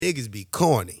Niggas be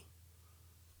corny.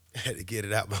 I had to get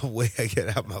it out my way. I get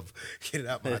it out my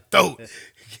throat.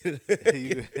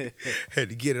 Had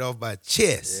to get it off my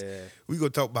chest. Yeah. We gonna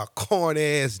talk about corny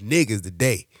ass niggas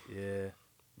today. Yeah.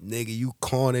 Nigga, you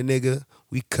corny nigga.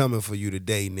 We coming for you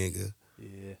today, nigga.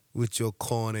 Yeah. With your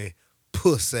corny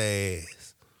puss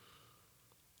ass.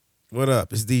 What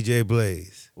up? It's DJ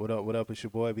Blaze. What up? What up? It's your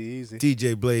boy Be Easy.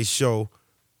 DJ Blaze Show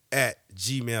at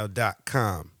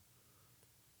gmail.com.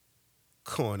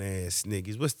 Corny ass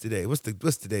niggas. What's today? What's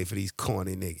today for these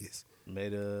corny niggas?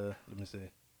 Made let me see.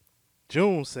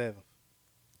 June 7th.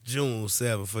 June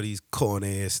 7th for these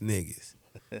corny ass niggas.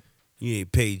 You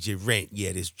ain't paid your rent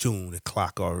yet. It's June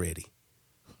o'clock already.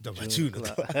 June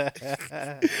o'clock.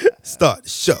 Start the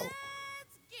show.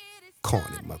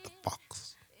 Corny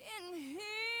motherfuckers.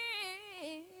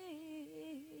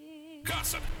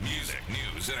 Gossip, music,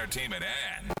 news, entertainment,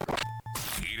 and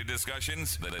heated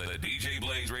discussions. The DJ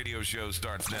Blaze radio show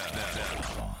starts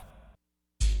now.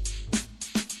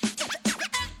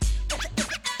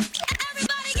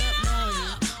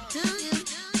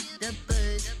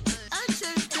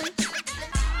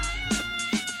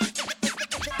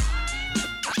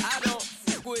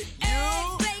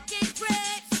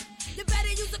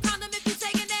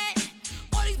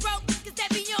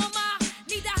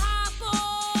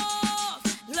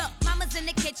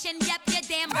 Yep, you're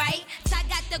damn right. So I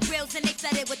got the grills and they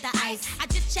flooded with the ice. I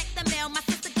just checked the mail, my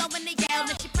sister going to yell.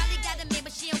 And she probably got a man,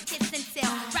 but she don't kiss and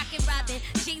tell. Rockin' Robin,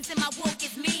 jeans in my walk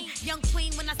is me. Young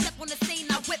queen, when I step on the scene,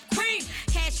 I whip cream.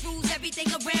 Cash rules everything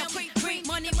around. Cream,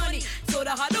 money. So the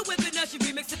hotter whippin', now she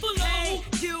remix it for low. Hey,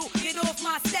 you, get off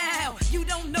my style. You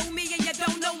don't know me and you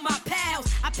don't know my pals.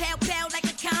 I pow like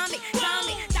a comic.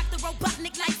 Dr.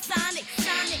 Robotnik like Sonic.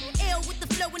 Ill with the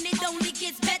flow and it only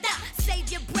gets better.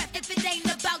 Save your breath if it ain't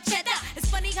about cheddar. It's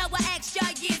funny how I asked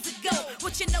y'all years ago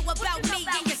what you know about me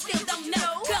and you still don't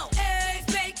know. Go. Eggs,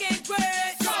 bacon,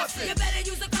 bread. Sausage. You better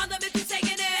use a condom if you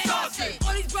taking it. Sausage.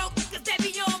 All these broke niggas that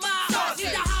be on my sausage.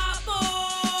 Need a hot boy.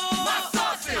 My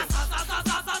sausage. Sausage.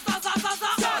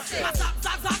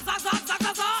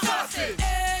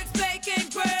 Eggs, bacon,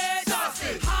 bread.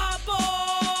 Sausage. Hot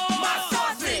boy. My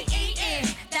sausage. Eating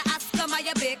the Oscar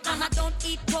Mayer bacon. I don't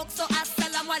eat pork, so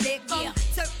assalamu alaikum.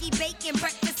 Turkey, bacon,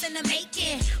 breakfast in the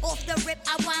making. Off the rip,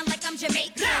 I whine like I'm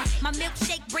Jamaican. My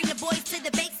milkshake bring the boys to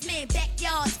the basement.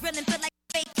 Backyards, grilling feel like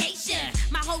vacation.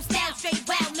 My whole style straight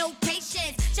wild, no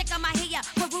patience. Check out my hair,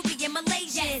 Peruvian,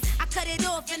 Malaysian. I cut it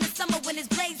off in the summer when it's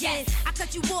blazing. I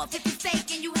cut you off if you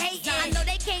fake and you hating. I know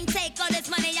they can't take all this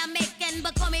money I'm making,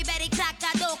 but call me Betty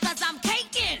Clockado, cause I'm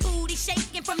caking. Booty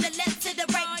shaking from the left to the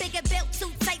right. Bigger belt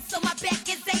too tight, so my back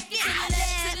is aching. To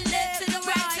the left, to the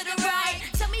right, to the right.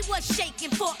 Tell me what's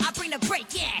shaking for, I bring the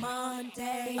break in.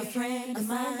 Monday, a friend of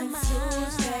mine.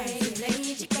 Tuesday, you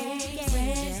played your game.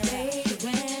 Wednesday, you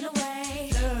went away.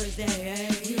 Thursday,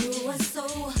 you were so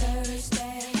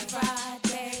Thursday.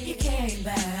 Friday, you came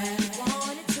back.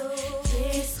 Wanted to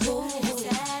kiss who?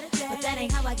 Saturday, but that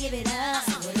ain't how I give it up.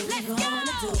 So what are we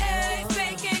gonna do? Eggs,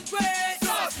 bacon, bread.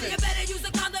 Sausage. You better use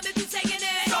a condom if you taking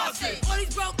it. Sausage. All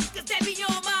these broke niggas that be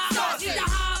on my sausage. Need a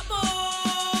hot boy.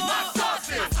 My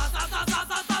sausage.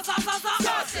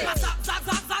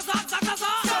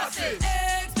 Sausage.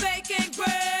 Eggs, bacon,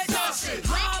 bread. Sausage.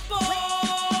 Hot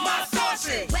boy. My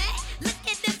sausage. Wet. Look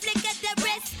at the flick of the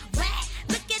wrist. Wet.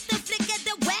 Look at the flick of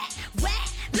the wet.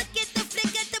 Look at the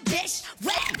flick of the bitch.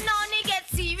 Wet. No, nigga,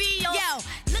 serious. Yo,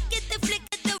 look at the flick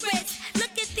of the wrist.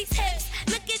 Look at these hips.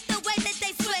 Look at the way that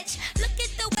they switch. Look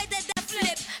at the way that I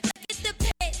flip. Look at the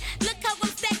pit. Look how I'm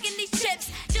stacking these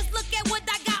chips. Just look at what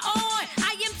I got on.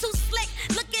 I am too slick.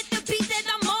 Look at the beat that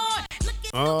I'm on. Look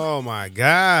at Oh my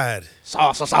God.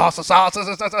 Sauce.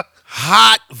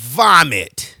 Hot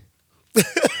vomit.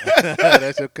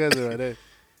 That's your cousin right there.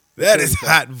 That is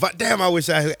hot. Damn, I wish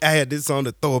I had this on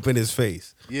to throw up in his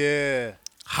face. Yeah.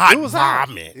 Hot It was out.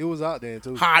 vomit. It was out there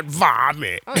too. Hot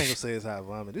vomit. I ain't gonna say it's hot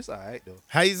vomit. This alright though.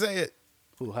 How you say it?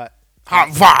 Ooh, hot Hot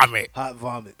vomit.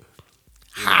 vomit.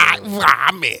 Hot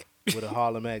vomit. With a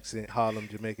Harlem accent, Harlem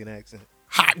Jamaican accent.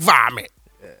 Hot vomit.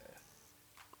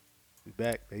 We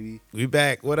back, baby. We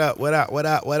back. What up?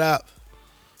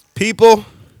 People,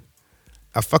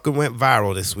 I fucking went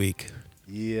viral this week.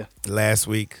 Yeah. Last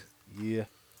week. Yeah.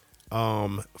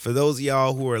 For those of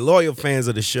y'all who are loyal fans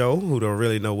of the show who don't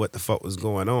really know what the fuck was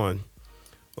going on,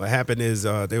 what happened is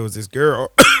there was this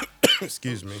girl.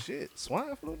 Excuse me. Shit,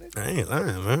 swine flu, nigga. I ain't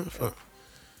lying, man. Fuck.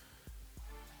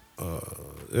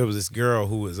 There was this girl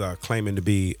who was claiming to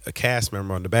be a cast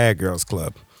member on the Bad Girls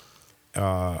Club.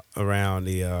 around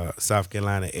the South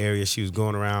Carolina area. She was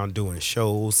going around doing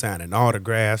shows, signing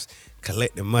autographs,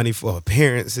 collecting money for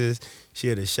appearances. She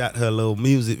had shot her little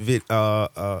music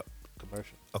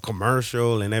Commercial. a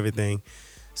commercial and everything.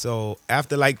 So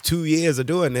after like 2 years of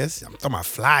doing this, I'm talking about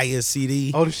flyers,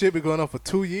 CD. Oh, the shit been going on for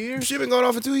 2 years? Shit been going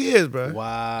on for 2 years, bro.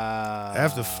 Wow.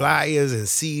 After flyers and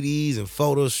CDs and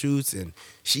photo shoots, and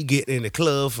she getting in the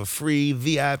club for free,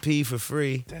 VIP for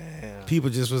free. Damn. People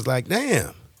just was like,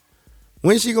 damn,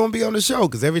 when's she gonna be on the show?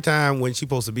 Because every time when she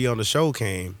supposed to be on the show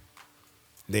came,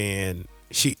 then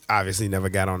she obviously never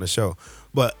got on the show.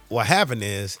 But what happened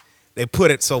is they put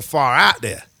it so far out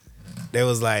there. They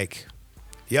was like,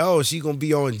 yo, she gonna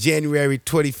be on January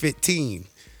 2015.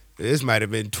 This might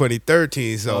have been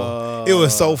 2013. So it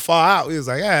was so far out. It was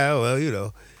like, yeah, well, you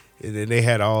know. And then they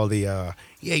had all the,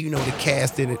 the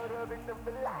cast in it.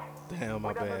 Damn,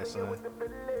 my bad, son.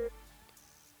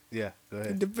 Yeah, go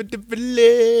ahead.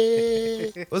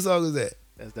 What song is that?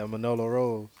 That's that Manolo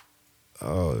Rose.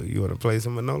 Oh, you want to play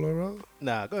some Manolo Road?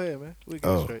 Nah, go ahead, man. We get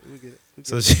Oh. it straight. We get it. We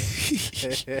So get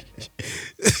she,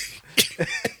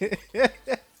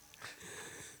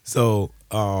 so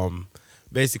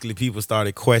basically people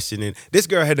started questioning. This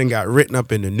girl hadn't got written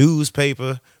up in the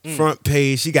newspaper, front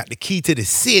page. She got the key to the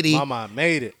city. Mama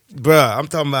made it. Bruh, I'm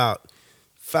talking about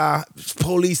 5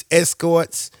 police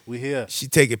escorts. We here. She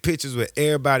taking pictures with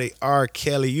everybody. R.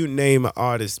 Kelly, you name an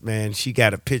artist, man. She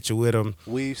got a picture with him.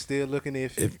 We still looking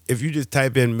iffy. If you just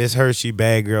type in Miss Hershey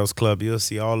Bad Girls Club, you'll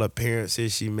see all the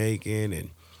appearances she making and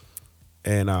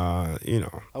you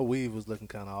know. Her weave was looking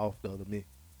kind of off though to me.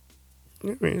 I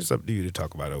mean, it's up to you to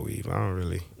talk about her weave. I don't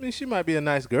really. I mean, she might be a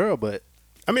nice girl, but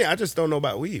I mean, I just don't know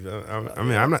about weave. I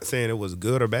mean, I'm not saying it was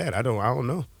good or bad. I don't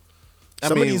know.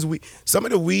 Some mean- of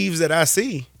the weaves that I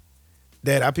see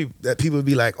that people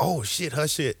be like, oh shit, her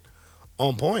shit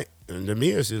on point, and the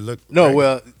mirror should look. no. right.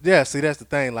 Well, yeah. See, that's the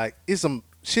thing. Like, it's some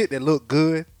shit that look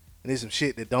good, and there's some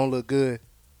shit that don't look good.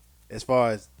 As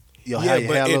far as how yeah, your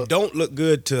but hair it look. don't look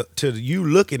good to you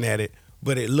looking at it,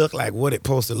 but it look like what it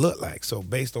supposed to look like. So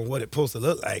based on what it supposed to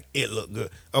look like, it look good.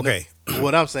 Okay,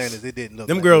 What I'm saying is, it didn't look.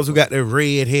 them like girls it. who got their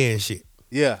red hair and shit.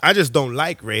 Yeah. I just don't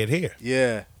like red hair.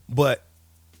 Yeah. But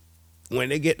when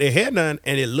they get their hair done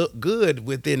and it look good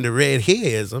within the red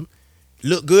hairism,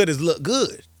 look good is look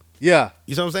good. Yeah.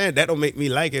 You know what I'm saying? That don't make me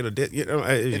like it or you know.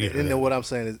 And then what I'm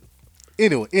saying is,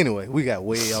 anyway, we got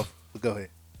way off. But go ahead.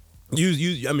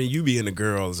 You be in the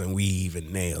girls and weave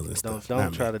and nails and stuff.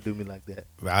 Don't try to do me like that.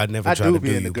 I'd never I try do to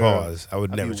be do in the you girls. pause. I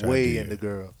would never be try way to do in the you.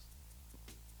 girls.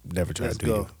 Never try Let's to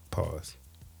do go. you. Pause.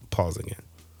 Pause again.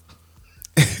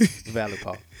 Valid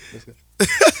pause. Let's go.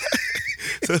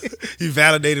 So you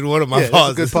validated one of my Yeah, that's a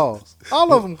pauses. good pause.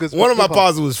 All of them good. One of my good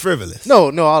pauses was frivolous. No,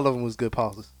 all of them was good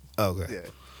pauses. Okay. Yeah,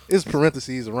 it's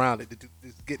parentheses around it to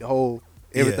get the whole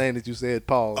everything that you said.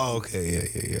 Pause. Oh, okay.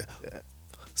 Yeah.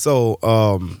 So,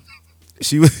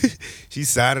 she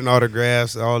signing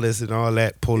autographs, all this and all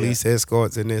that, police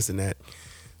escorts and this and that.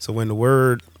 So when the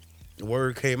word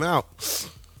came out,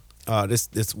 this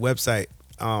website,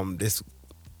 this,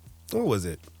 what was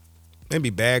it? Maybe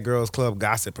Bad Girls Club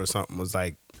Gossip or something was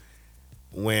like,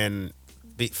 when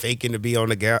faking to be on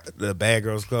the Bad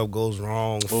Girls Club goes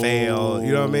wrong, fail,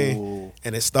 you know what I mean?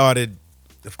 And it started,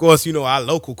 of course, you know, our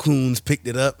local coons picked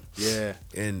it up. Yeah.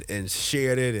 And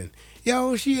shared it, and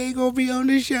yo, she ain't gonna be on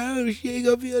the show. She ain't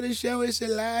gonna be on the show. It's a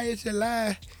lie. It's a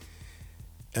lie.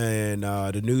 And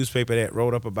the newspaper that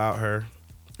wrote up about her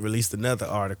released another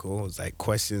article. It was like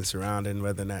questions surrounding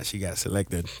whether or not she got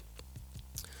selected.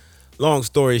 Long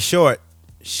story short,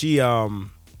 she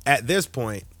at this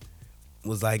point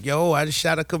was like, yo, I just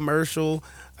shot a commercial.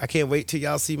 I can't wait till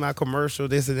y'all see my commercial.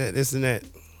 This and that.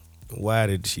 Why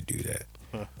did she do that?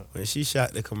 When she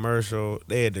shot the commercial,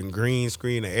 they had them green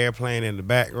screen the airplane in the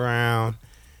background.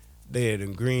 They had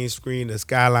them green screen the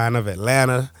skyline of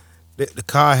Atlanta. The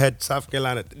car had South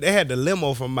Carolina. They had the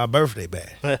limo from my birthday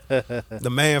bash. The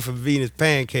man from Venus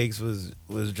Pancakes was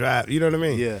driving. You know what I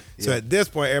mean? Yeah. So at this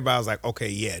point, everybody was like, okay,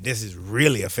 yeah, this is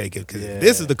really a fake it because Yeah.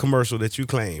 this is the commercial that you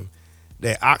claim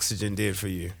that Oxygen did for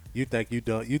you. You think you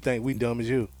dumb? You think we dumb as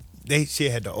you? She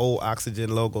had the old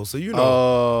Oxygen logo, so you know.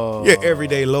 Oh. Your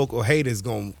everyday local haters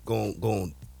gonna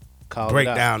Call break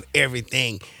it out. down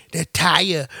everything. The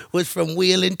tire was from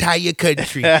Wheeling Tire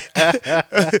Country.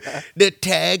 The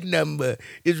tag number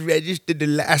is registered.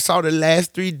 I saw the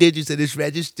last 3 digits and it's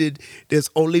registered. There's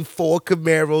only 4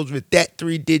 Camaros with that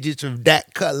 3 digits of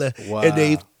that color. Wow. And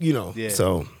they, you know, Yeah.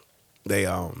 so they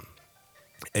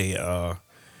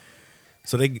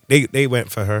so they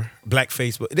went for her. Black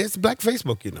Facebook. There's Black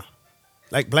Facebook, you know.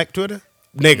 Like Black Twitter.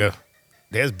 Nigga.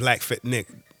 There's Black nigga.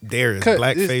 there is Cut.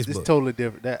 black It's Facebook. totally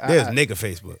different. There's nigga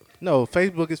Facebook. No,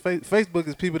 Facebook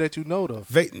is people that you know though.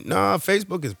 Nah,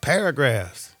 Facebook is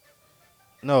paragraphs.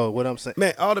 No, what I'm saying.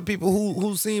 Man, all the people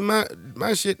who seen my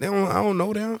shit, I don't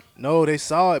know them. No, they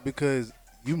saw it because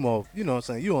you more, you know what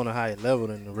I'm saying, you on a higher level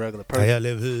than the regular person. How y'all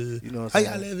live hood? You know what How I'm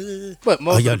y'all saying? live hood? But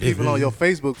most How of the y'all people live on your hood?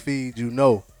 Facebook feed, you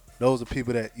know, those are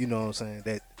people that, you know what I'm saying,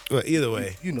 that Well, either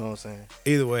way, you know what I'm saying.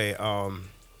 either way,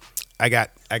 I got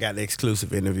the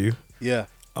exclusive interview. Yeah.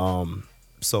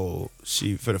 So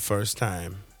she, for the first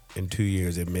time in 2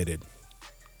 years, admitted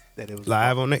That it was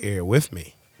live on the air with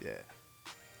me Yeah.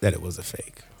 that it was a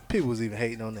fake. People was even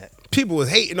hating on that. People was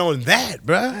hating on that,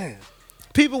 bruh. Man.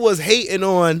 People was hating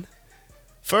on.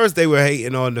 First, they were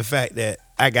hating on the fact that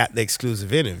I got the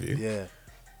exclusive interview, Yeah.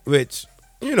 which,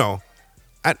 you know,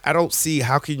 I don't see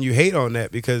how can you hate on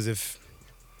that, because if,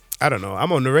 I don't know,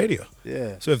 I'm on the radio.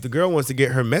 Yeah. So if the girl wants to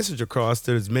get her message across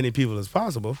to as many people as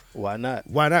possible, Why not?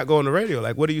 why not go on the radio?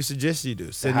 Like, what do you suggest you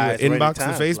do? Send you an highest rated inbox on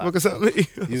time Facebook slot. or something? You know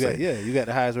what I'm You got saying? you got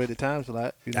the highest rated time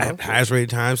slot. You know? Highest rated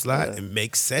time slot. Yeah. It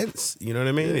makes sense. You know what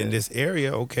I mean? Yeah. In this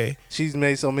area, okay. She's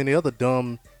made so many other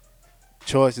dumb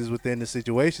choices within the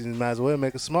situation. You might as well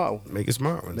make a smart one. Make a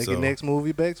smart one. Make So it next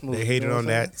movie, best movie. they you hated know on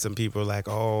what I'm that. Some people are like,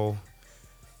 oh,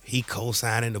 he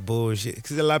co-signing the bullshit.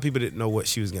 Because a lot of people didn't know what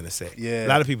she was going to say. Yeah. A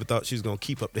lot of people thought she was going to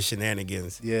keep up the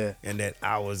shenanigans. Yeah. And that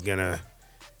I was going to,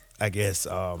 I guess,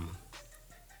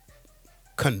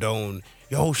 condone,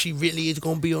 yo, she really is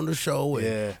going to be on the show. And,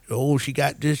 Yeah. oh, she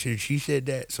got this and she said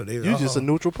that. So they You just a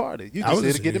neutral party. You I just was there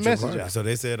just to get the a neutral message party. out. So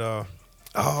they said, oh,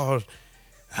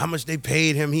 how much they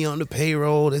paid him? He on the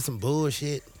payroll. That's some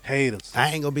bullshit. Haters I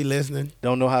ain't going to be listening.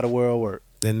 don't know how the world works.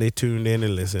 Then they tuned in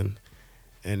and listened.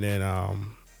 And then,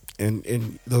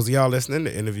 and those of y'all listening,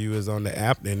 the interview is on the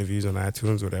app. The interview's on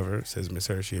iTunes, whatever. It says Miss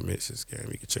Hershey and Mrs.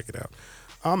 Scam. You can check it out.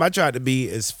 I tried to be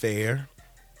as fair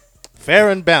Fair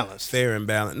and balanced. and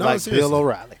balanced. No, like seriously. Bill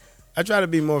O'Reilly. I try to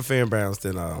be more fair and balanced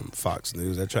than Fox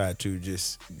News. I try to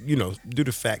just, do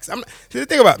the facts. The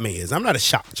thing about me is I'm not a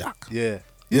shock jock. Yeah.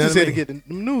 You You know just what I here to mean? get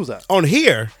the news out. On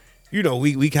here,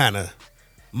 we kind of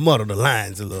muddle the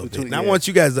lines a little bit. Between- And I yeah. want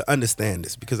you guys to understand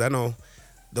this, because I know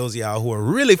those of y'all who are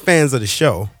really fans of the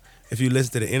show, if you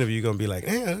listen to the interview, you're going to be like,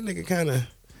 that nigga kind of,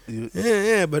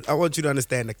 yeah. But I want you to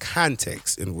understand the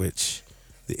context in which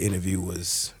the interview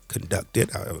was conducted.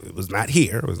 It was not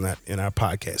here. It was not in our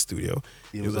podcast studio.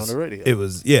 It was on the radio. It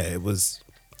was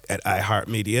at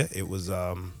iHeartMedia. It was,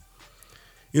 a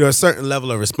certain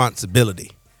level of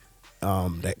responsibility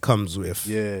that comes with,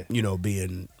 Yeah.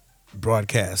 being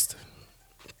broadcast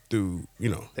through, The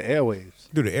airwaves.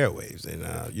 through the airwaves. And,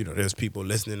 there's people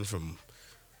listening from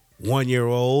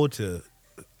 1-year-old to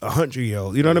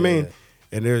 100-year-old. You know what I mean? Yeah.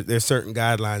 And there's certain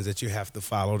guidelines that you have to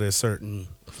follow. There's certain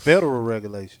Federal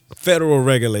regulations. federal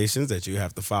regulations that you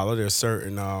have to follow. There's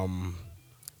certain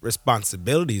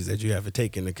responsibilities that you have to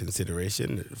take into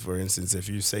consideration. For instance, if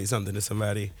you say something to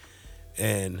somebody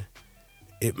and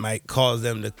it might cause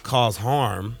them to cause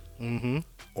harm,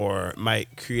 or it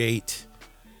might create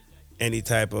any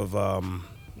type of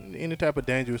Any type of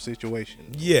dangerous situation.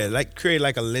 create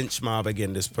like a lynch mob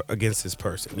against this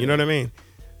person. You know what I mean?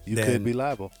 You Then could be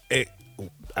liable.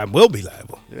 I will be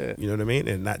liable. Yeah. You know what I mean?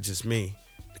 And not just me,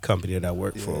 the company that I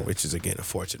work for, Yeah. which is again a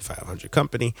Fortune 500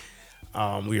 company.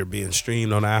 We are being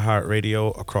streamed on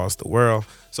iHeartRadio across the world.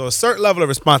 So a certain level of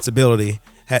responsibility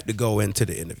had to go into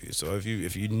the interview. So if you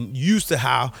used to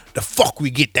how the fuck we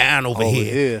get down over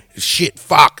here, shit,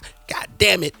 fuck, god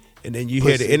damn it, and then you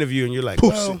hear Pussy. the interview and you're like,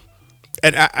 Pussy. well,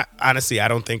 and I honestly I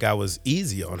don't think I was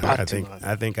easy on her. Bottom.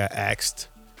 I think I asked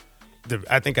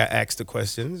the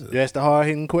questions. That's the hard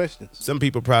hitting questions. Some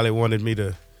people probably wanted me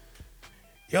to,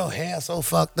 your hair so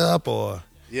fucked up, or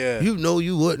Yeah.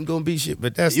 you wasn't gonna be shit.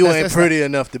 But You ain't that's pretty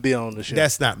enough to be on the show.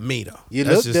 That's not me though. You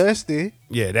That's look just, dusty.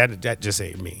 Yeah, that just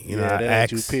ain't me. You know, Yeah, I that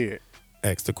ain't you, ask period.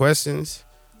 the questions,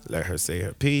 let her say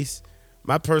her piece.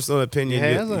 My personal Your opinion.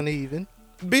 hair's uneven.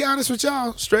 Be honest with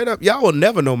y'all, straight up, y'all will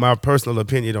never know my personal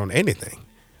opinion on anything.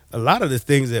 A lot of the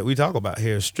things that we talk about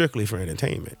here is strictly for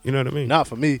entertainment. You know what I mean? Not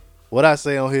for me. What I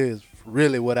say on here is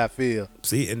really what I feel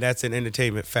See, and that's an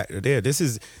entertainment factor there. This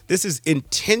is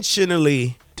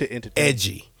intentionally to entertain.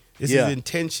 edgy. This Yeah. is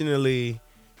intentionally,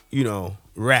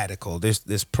 radical.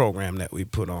 This program that we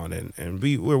put on, and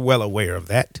we're well aware of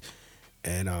that.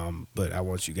 And but I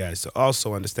want you guys to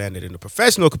also understand that in a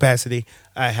professional capacity,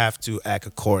 I have to act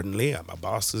accordingly. My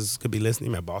bosses could be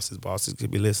listening. My bosses' bosses could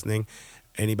be listening.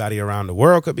 Anybody around the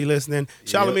world could be listening.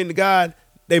 Charlamagne the God,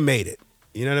 they made it.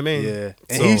 You know what I mean? Yeah.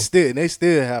 And So- they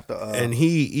still have to and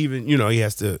he even, he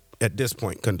has to, at this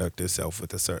point, conduct himself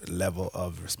with a certain level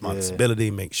of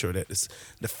responsibility, make sure that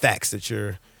the facts that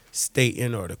you're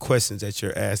stating or the questions that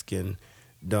you're asking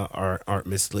aren't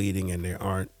misleading, and there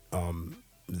aren't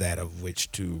that of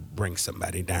which to bring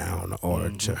somebody down or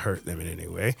to hurt them in any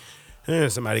way. And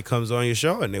if somebody comes on your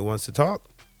show and they wants to talk,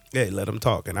 hey, let them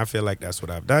talk. And I feel like that's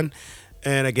what I've done.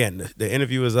 And again, the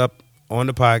interview is up on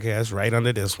the podcast right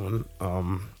under this one.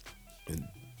 And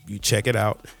you check it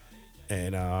out.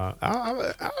 And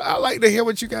I like to hear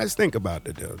what you guys think about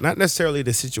it, though. Not necessarily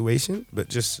the situation, but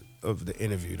just of the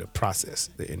interview, the process,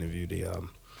 the interview. Y'all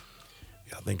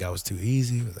think I was too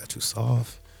easy? Was I too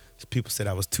soft? People said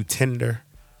I was too tender.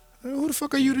 Who the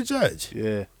fuck are you to judge?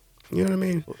 Yeah. You know what I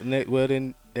mean? Well,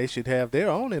 then they should have their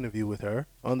own interview with her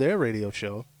on their radio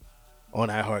show, on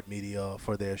iHeartMedia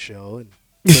for their show, and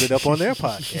put it up on their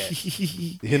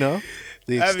podcast. You know,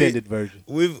 the extended version.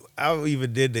 I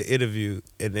even did the interview,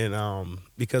 and then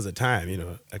because of time, you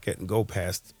know, I couldn't go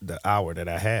past the hour that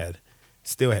I had.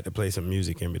 Still had to play some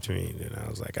music in between, and I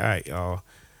was like, all right, y'all,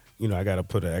 you know, I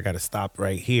gotta stop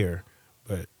right here,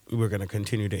 but we're gonna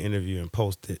continue the interview and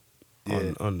post it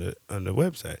on the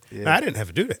website. Yeah. Now, I didn't have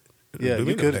to do that. Yeah,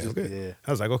 you could have. Yeah.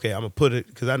 I was like, okay, I'm gonna put it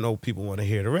because I know people want to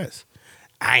hear the rest.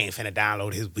 I ain't finna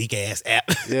download his weak ass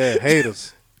app. Yeah,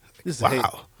 haters.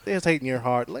 Wow. They're just hating your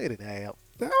heart later, the app.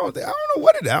 I don't know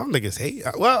what it is. I don't think it's hate.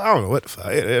 Well, I don't know what the fuck.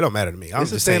 It don't matter to me. I'm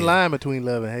it's just a thin saying, line between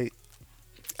love and hate.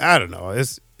 I don't know.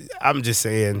 I'm just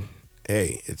saying,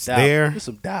 hey, it's there. There's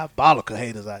some diabolical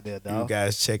haters out there, dog. You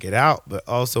guys check it out. But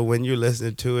also, when you're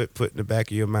listening to it, put in the back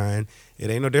of your mind, it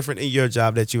ain't no different in your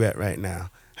job that you at right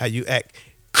now. How you act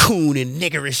coon and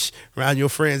niggerish around your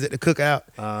friends at the cookout,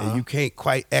 and you can't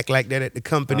quite act like that at the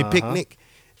company picnic.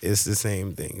 It's the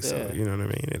same thing. So you know what I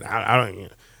mean. And I don't. You know,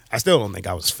 I still don't think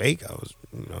I was fake. I was,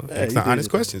 you know, asking honest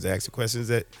questions, asking questions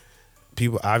that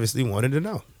people obviously wanted to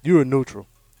know. You were neutral,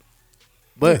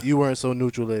 but you weren't so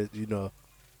neutral that you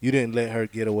didn't let her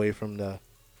get away from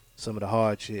some of the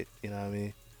hard shit. You know what I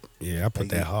mean? Yeah, I put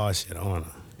that hard shit on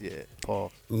her. Yeah,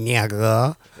 Paul.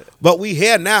 Nigga. But we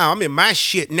here now. I'm in my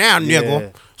shit now, nigga.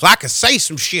 Yeah. So I can say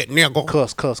some shit, nigga.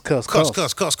 Cuss.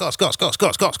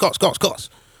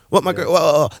 What my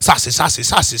girl? Sausage.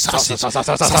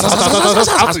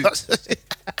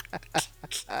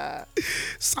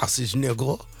 Sausage,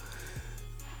 nigga.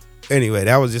 Anyway,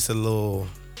 that was just a little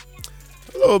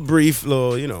brief,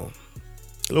 little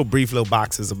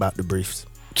boxes about the briefs.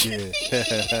 Yeah.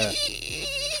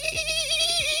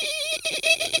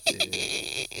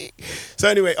 So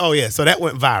anyway, so that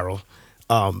went viral.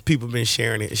 People been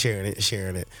sharing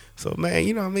it. So man,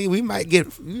 you know what I mean? We might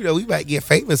get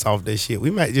famous off this shit. We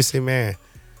might just say, man,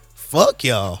 fuck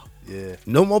y'all. Yeah.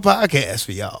 No more podcasts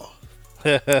for y'all.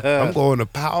 I'm going to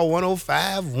Power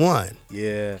 105.1.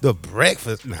 Yeah. The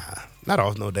breakfast. Nah, not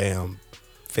off no damn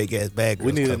fake ass bag.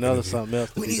 We need another something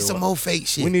else. We need some more fake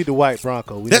shit. We need the white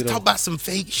Bronco. Let's talk about some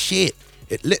fake shit.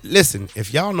 Listen,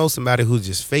 if y'all know somebody who's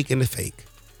just faking the fake,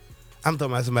 I'm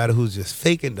talking about somebody who's just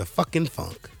faking the fucking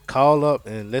funk. Call up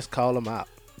and let's call them out.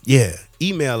 Yeah.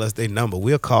 Email us their number.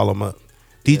 We'll call them up.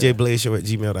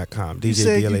 DJBlazeShow@gmail.com. You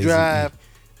said you drive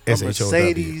a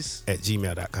Mercedes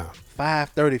 @gmail.com.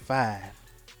 535.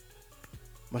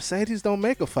 Mercedes don't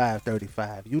make a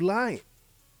 535. You lying.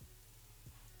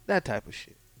 That type of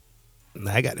shit.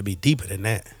 Nah, I got to be deeper than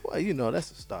that. Well, that's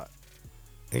a start.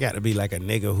 It got to be like a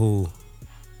nigga who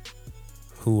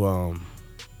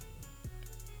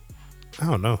I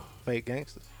don't know. Fake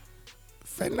gangsters.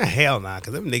 Nah, hell nah,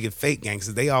 because them niggas fake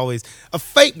gangsters, a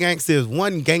fake gangster is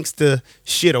one gangster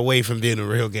shit away from being a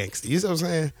real gangster. You see what I'm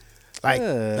saying? Like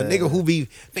a nigga who be,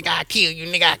 nigga, I kill you,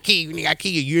 nigga, I kill you, nigga, I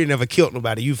kill you. You ain't never killed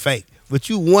nobody, you fake. But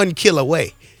you one kill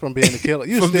away. From being a killer.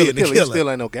 You still a killer. You still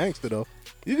ain't no gangster though.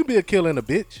 You can be a killer and a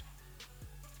bitch.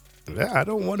 I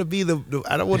don't want to be the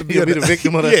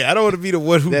victim of that. Yeah, I don't want to be the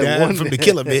one who died from the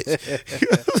killer bitch. You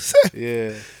know what I'm saying?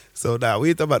 Yeah. So now we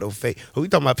ain't talking about no fake. We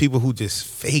talking about people who just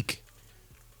fake.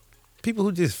 People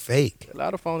who just fake. A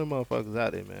lot of phony motherfuckers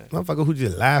out there, man. Motherfucker who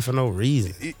just lie for no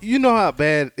reason. You know how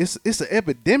bad it's an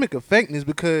epidemic of fakeness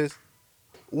because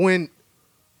when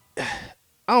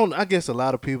I guess a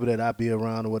lot of people that I be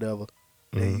around or whatever,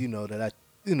 that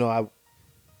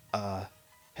I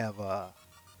have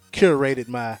curated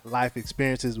my life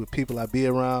experiences with people I be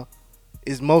around.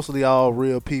 It's mostly all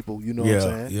real people, you know what I'm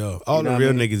saying? Yeah. All the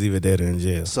real niggas even dead in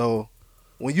jail. So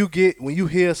when you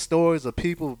hear stories of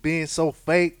people being so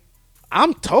fake,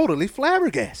 I'm totally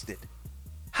flabbergasted.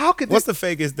 How could What's the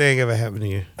fakest thing ever happened to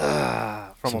you?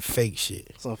 From fake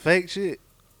shit. Some fake shit.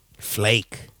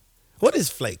 Flake. What is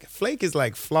flake? Flake is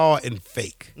like flawed and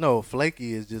fake. No,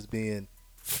 flaky is just being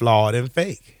flawed and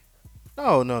fake.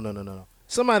 No.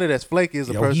 Somebody that's flaky is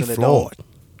a person that flawed.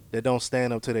 that don't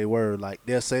stand up to their word. Like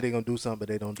they'll say they're gonna do something, but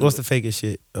they don't do What's it. the fakest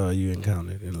shit you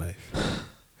encountered in life?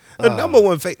 The number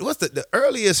one fake. What's the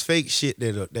earliest fake shit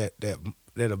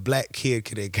that a black kid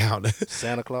could encounter?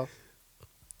 Santa Claus?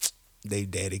 They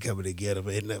daddy coming to get them,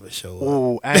 it never show up.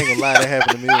 Ooh, I ain't gonna lie, that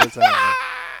happened to me one time. Man.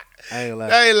 I ain't gonna lie.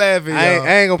 I ain't laughing, I y'all.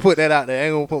 ain't gonna put that out there. I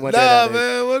ain't gonna put my daddy Nah, out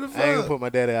there. man, what the fuck? I ain't gonna put my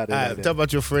daddy out there. All like right, that. talk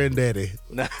about your friend daddy.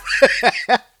 Nah,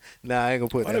 nah, I ain't gonna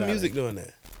put Why that the out music there. doing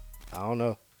that? I don't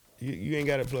know. You ain't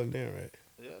got it plugged in, right?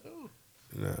 Yeah, I do.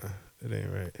 Nah, it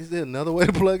ain't right. Is there another way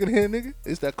to plug it in, nigga?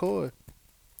 It's that cord.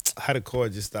 How the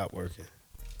cord just stopped working?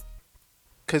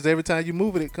 Cause every time you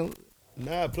move it, it comes.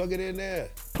 Nah, plug it in there.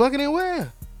 Plug it in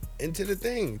where? Into the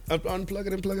thing. Unplug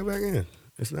it and plug it back in.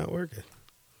 It's not working.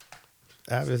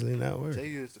 Obviously not Tell working.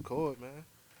 you it's the cord, man.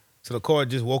 So the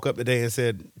cord just woke up today and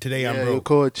said, today I'm Your broke.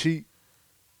 cord cheap.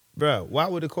 Bruh, why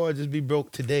would the cord just be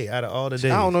broke today out of all the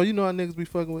days? I don't know. You know how niggas be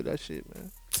fucking with that shit,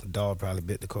 man. Dog probably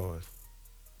bit the cord.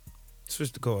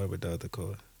 Switch the cord with the other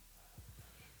cord.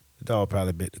 The dog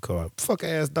probably bit the cord. Fuck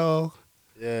ass dog.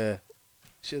 Yeah.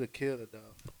 Should have killed a dog.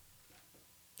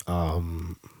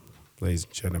 Ladies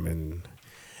and gentlemen.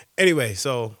 Anyway,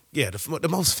 so yeah, the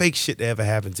most fake shit that ever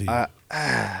happened to you.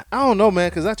 I don't know, man,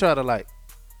 because I try to like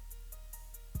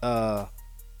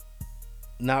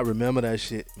not remember that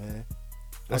shit, man.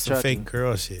 That's I try some fake to-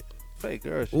 girl shit. Fake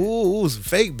girl shit. Ooh, some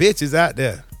fake bitches out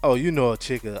there. Oh, you know a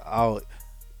chick I'll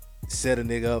set a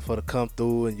nigga up for to come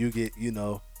through and you get, you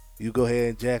know, you go ahead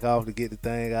and jack off to get the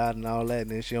thing out and all that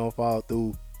and then she don't fall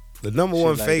through. The number Shit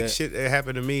one like fake that. shit that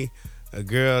happened to me, a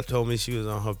girl told me she was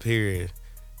on her period.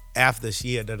 After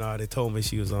she had done all, they told me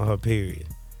she was on her period.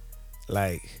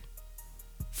 Like,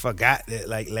 forgot that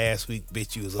like last week,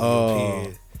 bitch, you was on your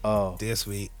period. Oh. This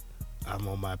week, I'm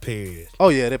on my period. Oh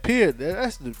yeah, the period.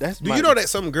 That's Do my, you know that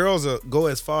some girls go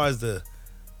as far as to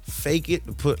fake it,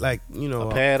 to put like, you know,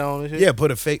 a pad on and shit? yeah,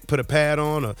 put a pad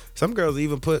on, or some girls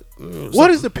even put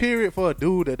What is the period for a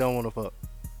dude that don't want to fuck?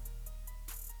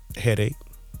 headache?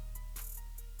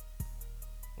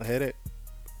 A headache?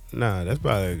 Nah, that's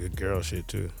probably a girl shit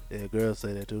too. Yeah, girls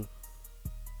say that too.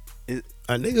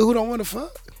 A nigga who don't want to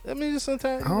fuck? I mean, just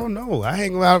sometimes. I don't know. I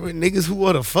hang out with niggas who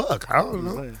want to fuck. I don't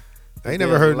know. Saying. I ain't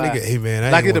never heard a nigga, hey man, I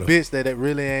like ain't it a wanna- bitch that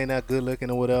really ain't that good looking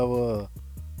or whatever,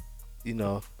 you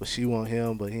know, but she want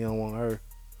him, but he don't want her.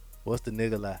 What's the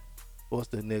nigga like? What's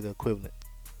the nigga equivalent?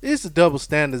 It's the double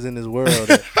standards in this world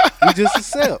that we just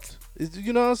accept. It's,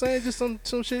 you know what I'm saying? Just some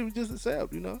shit we just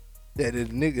accept, you know? That if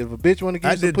a bitch want to give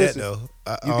I you some did that pussy, though.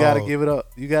 you gotta give it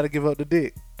up. You gotta give up the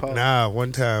dick. Pause. Nah,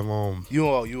 one time, You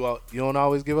don't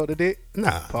always give up the dick?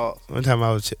 nah. Pause. One time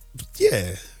I was,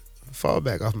 yeah, fall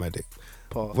back off my dick.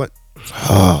 Pause. What?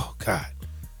 Oh God,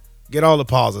 get all the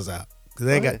pauses out because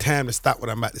I ain't Go got ahead. time to stop what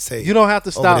I'm about to say. You don't have to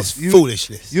over stop. this You-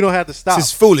 foolishness. You don't have to stop. This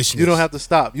is foolishness. You don't have to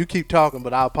stop. You keep talking,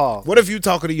 but I'll pause. What if you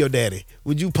talking to your daddy?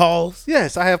 Would you pause?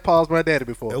 Yes, I have paused my daddy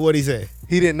before. What'd he say?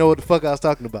 He didn't know what the fuck I was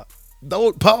talking about.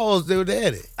 Don't pause your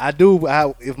daddy. I do.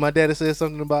 If my daddy says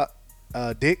something about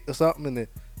Dick or something,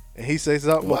 and he says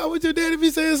something, Why would your daddy be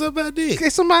saying something about dick? okay,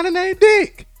 somebody named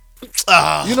Dick.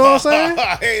 Oh, You know what I'm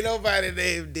saying? Ain't nobody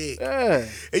named Dick. Yeah.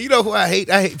 And you know who I hate?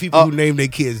 I hate people who name their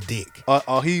kids Dick.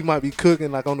 Or he might be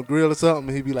cooking like on the grill or something,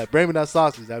 and he'd be like, "Bring me that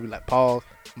sausage." I'd be like, "Pause."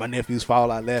 My nephews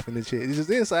fall out laughing and shit. It's just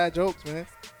inside jokes, man.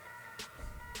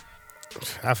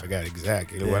 I forgot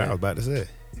exactly what I was about to say.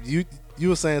 You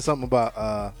were saying something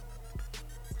about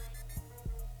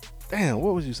damn,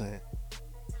 what was you saying?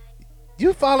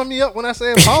 You follow me up when I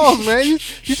say pause, man. You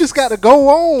just got to go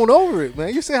on over it,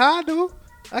 man. You see how I do?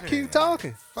 I keep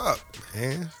talking. Fuck,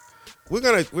 man. We're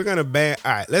gonna ban.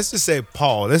 All right, let's just say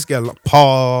pause. Let's get a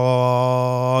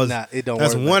pause. Nah, it don't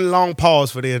That's work. one long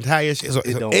pause for the entire shit. So,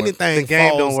 It so don't work. anything The game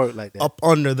falls don't work like that. up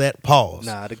under that pause.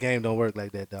 Nah, the game don't work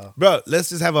like that, dog. Bro, let's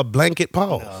just have a blanket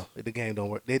pause. No, the game don't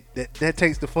work. That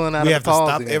takes the fun out We of have the to pause.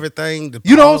 stop again. everything. To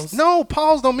You pause. don't. No,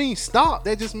 pause don't mean stop.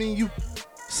 That just mean you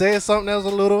said something that was a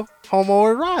little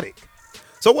homoerotic.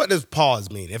 So what does pause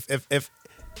mean?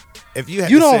 If you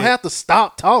had You to don't say- have to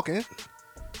stop talking.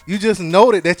 You just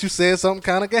noted that you said something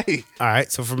kind of gay. All right,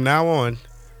 so from now on,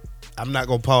 I'm not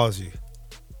gonna pause you.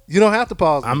 You don't have to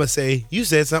pause. I'm gonna say you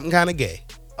said something kind of gay.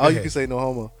 Oh, you ahead. can say no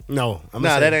homo. No, I'm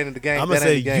Nah, say, that ain't in the game. I'm That gonna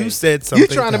say ain't the game. you said something.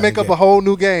 You trying to make kinda up gay. a whole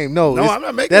new game? No, No, it's- I'm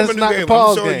not making that's up a new not game. the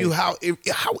pause I'm showing game. you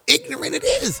how ignorant it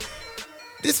is.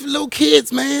 This for little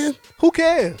kids, man. Who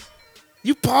cares?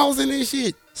 You pausing this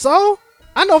shit. So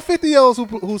I know 50-year-olds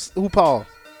who pause.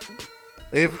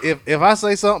 If I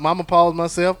say something, I'm gonna pause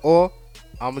myself, or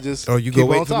I'm gonna just. Or you keep go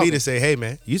wait on for me talking. to say, "Hey,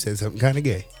 man, you said something kind of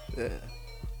gay." Well,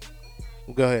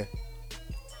 go ahead.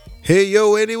 Hey,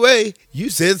 yo, anyway,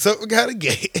 you said something kind of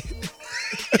gay.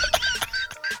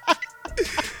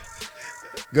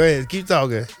 Go ahead, keep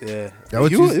talking. Yeah. That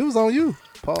what you- It was on you.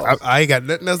 Pause. I ain't got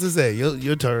nothing else to say.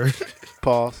 Your turn.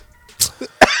 Pause.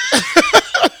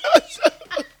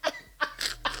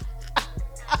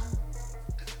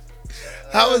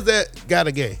 How is that got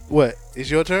a gay? What? It's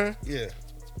your turn? Yeah.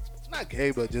 Not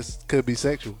gay, but just could be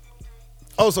sexual.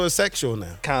 Oh, so it's sexual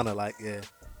now. Kind of like, yeah.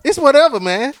 It's whatever,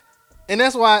 man. And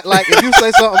that's why, like, if you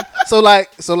say something, so like,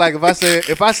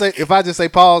 if I just say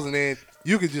pause, and then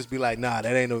you could just be like, nah,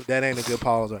 that ain't a good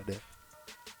pause right there.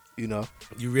 You know,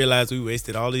 You realize we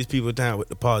wasted all these people time with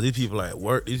the pause. These people are at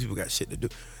work. These people got shit to do.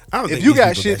 I don't If think you these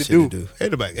got people shit to do,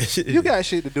 Ain't nobody got shit to you do. got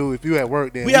shit to do. If you at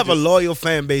work, then We have a just, loyal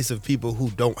fan base of people who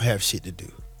don't have shit to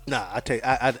do. Nah, I take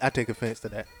offense to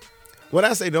that. When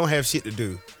I say don't have shit to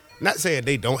do, not saying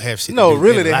they don't have shit No, to do.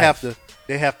 really, in they life.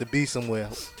 have to be somewhere.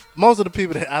 Most of the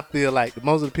people that I feel like,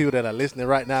 most of the people that are listening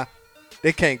right now,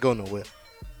 they can't go nowhere.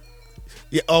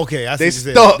 Yeah, okay. I see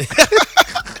They what you're stuck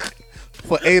saying.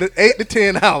 for 8 to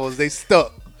 10 hours. They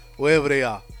stuck wherever they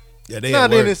are. Yeah, they Now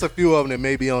at then, work, it's a few of them that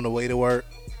may be on the way to work.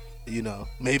 You know,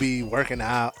 maybe working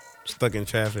out stuck in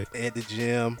traffic. at the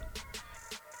gym.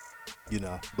 You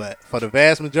know, but for the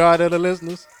vast majority of the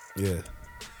listeners, Yeah,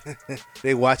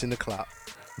 they watching the clock.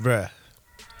 bruh.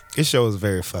 This show is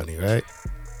very funny, right?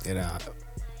 And I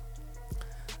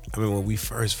mean, when we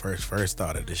first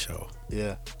started the show,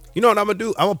 Yeah. you know what I'm gonna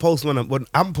do? I'm gonna post I'm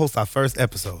gonna post our first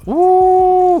episode.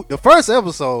 Woo! The first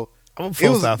episode. I'm gonna It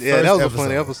post was, our first yeah, that was a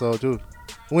funny episode too.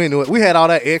 We knew it. We had all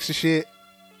that extra shit.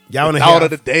 Y'all wanna Thought hear? of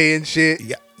the day and shit.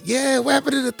 Yeah, what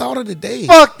happened to the thought of the day?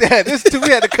 Fuck that. We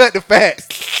had to cut the fat.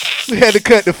 We had to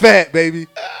cut the fat, baby.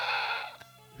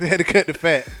 We had to cut the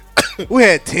fat. We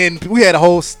had a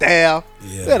whole staff.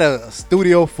 Yeah. We had a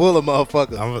studio full of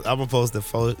motherfuckers. I'm gonna post the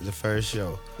first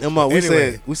show. And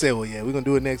Anyway. we said, well, yeah, we're gonna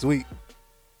do it next week.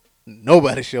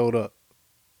 Nobody showed up.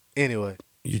 Anyway,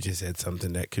 You just said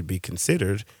something that could be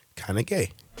considered kind of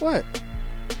gay. what?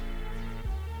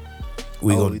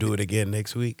 We Oh, gonna we do it again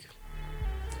next week.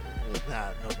 Nah,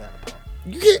 no bad part.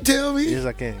 You can't tell me. Yes,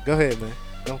 I can. Go ahead, man.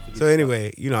 Don't forget. So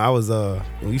anyway, you know, I was when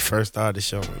we first started the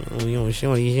show, you know what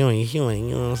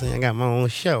I'm saying? I got my own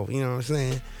show, you know what I'm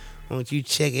saying? Why don't you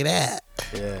check it out?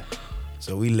 Yeah.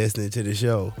 So we listening to the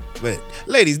show. But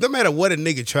ladies, no matter what a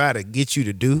nigga try to get you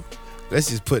to do, let's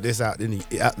just put this out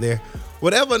there.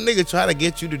 Whatever a nigga try to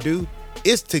get you to do,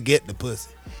 it's to get the pussy.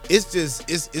 It's just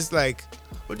it's like,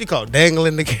 what do you call it,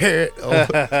 dangling the carrot?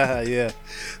 Yeah.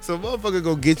 So motherfucker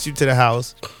go get you to the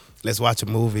house. Let's watch a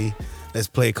movie. Let's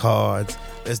play cards.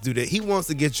 Let's do that. He wants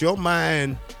to get your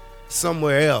mind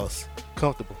somewhere else.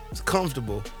 Comfortable. It's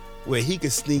comfortable where he can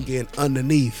sneak in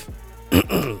underneath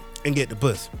and get the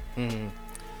pussy. Mm-hmm.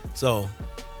 So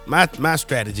my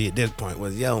strategy at this point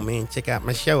was, yo man, check out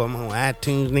my show. I'm on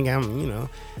iTunes, nigga.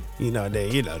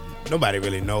 Nobody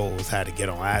really knows how to get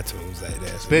on iTunes like that.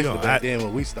 So, Especially back then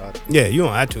when we started. yeah, you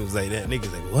on iTunes like that.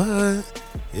 Niggas like, what?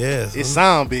 Yeah. It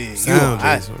sound big. Sound You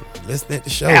know, big. So listen at the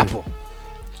show. Apple.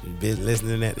 You been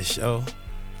listening at the show.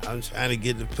 I'm trying to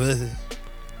get the pussy.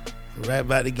 Right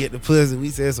about to get the pussy. We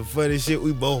said some funny shit.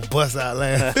 We both bust out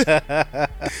laughing.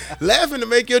 Laughing to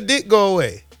make your dick go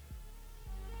away.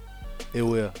 It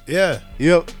will. Yeah.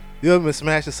 You ever been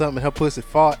smashing something and her pussy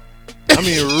fart? I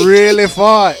mean, really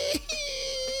fart.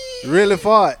 Really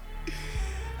fart.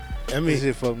 I This mean,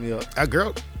 shit fucked me up. a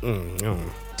girl.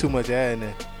 Too much air in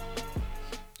there.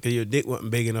 Cause your dick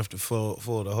wasn't big enough to fill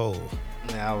the hole.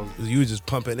 Now You was just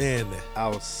pumping in there. I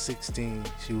was 16.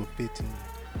 She was 15.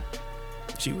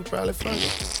 She was probably fucking.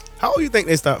 How old you think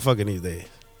they start fucking these days?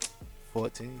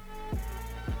 14.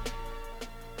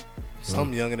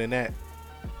 Something younger than that.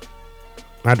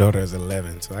 My daughter is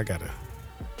 11, so I gotta.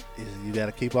 You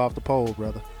gotta keep off the pole,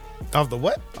 brother. Off the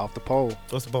what? Off the pole.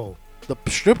 What's the bowl? The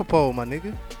stripper pole, my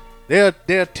nigga. There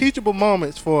are teachable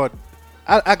moments for.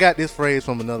 I got this phrase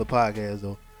from another podcast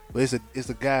though, but it's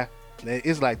a guy.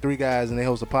 It's like 3 guys and they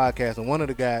host a podcast, and one of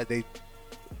the guys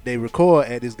they record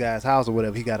at this guy's house or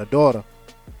whatever. He got a daughter,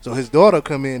 so his daughter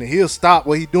come in and he'll stop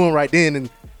what he doing right then and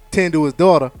tend to his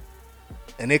daughter,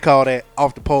 and they call that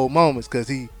off the pole moments because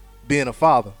he being a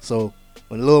father. So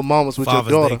when little moments with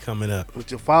Father's your daughter, Day coming up. with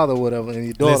your father or whatever, and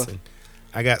your daughter, Listen,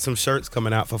 I got some shirts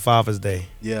coming out for Father's Day.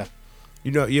 yeah,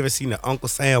 You know, you ever seen the Uncle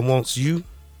Sam Wants You?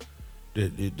 The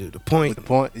point. with the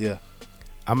point, yeah.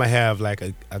 I'm gonna have like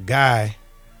a guy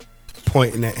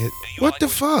pointing at his. What the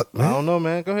fuck, I man? don't know,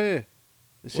 man. Go ahead.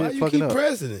 This Why shit you fucking keep up.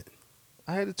 pressing it?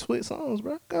 I had to twitch songs,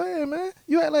 bro. Go ahead, man.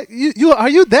 You act like you are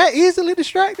you that easily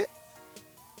distracted?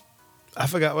 I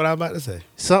forgot what I was about to say.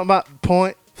 Something about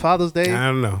point Father's Day. I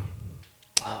don't know.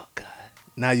 Oh God.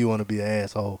 Now you want to be an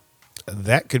asshole?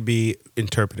 That could be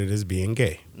interpreted as being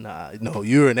gay. Nah, no,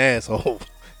 you're an asshole.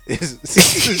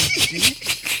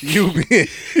 You be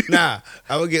Nah,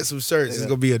 I would get some shirts. It's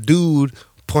gonna be a dude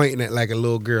pointing at like a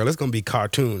little girl. It's gonna be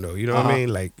cartoon though. You know what I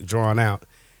mean? Like drawn out,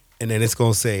 and then it's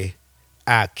gonna say,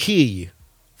 "I'll kill you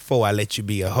before I let you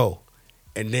be a hoe,"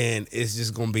 and then it's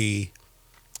just gonna be,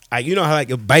 you know how like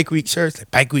your Bike Week shirts,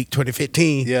 like Bike Week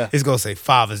 2015. Yeah. It's gonna say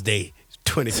Father's Day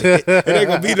 2015. It ain't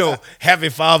gonna be no Happy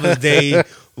Father's Day,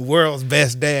 World's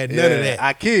Best Dad, none of that.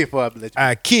 I kill you for I let you.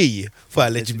 I kill you before I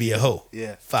let you be a hoe.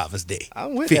 Yeah. Father's Day.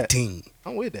 I'm with 15.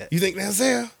 I'm with that. You think that's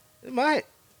there? It might.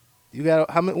 You got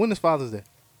how many? When is Father's Day?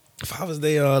 Father's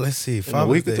Day, let's see. In Father's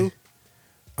a week Day. or two?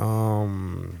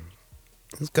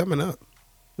 It's coming up.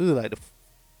 This is like the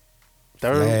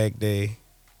third. Flag Day.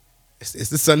 It's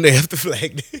the Sunday after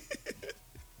Flag Day.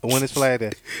 When is Flag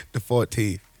Day? The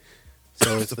 14th.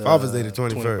 So it's the Father's Day, the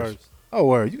 21st. Oh,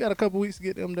 word. You got a couple weeks to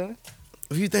get them done.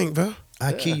 What do you think, bro?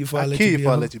 I kill you before I let kill you you be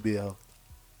before a I hoe. let you be a hoe.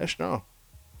 That's strong.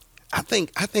 I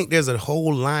think there's a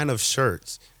whole line of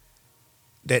shirts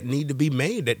that need to be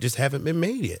made that just haven't been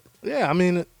made yet. Yeah, I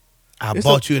mean, I It's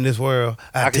bought you in this world.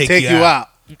 I can take you out.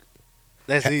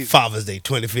 That's easy. Father's Day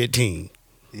 2015.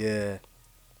 Yeah.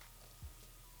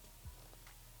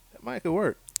 That might could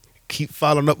work. Keep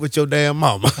following up with your damn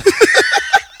mama.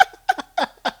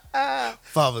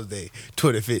 Father's Day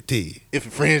 2015. If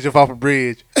your friends jump off a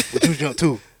bridge, would you jump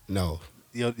too? No,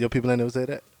 Your people ain't never say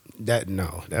that? that's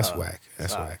whack.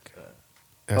 That's whack.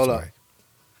 That's Hold up. whack.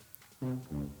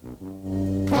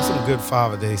 What's some good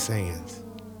Father's Day sayings?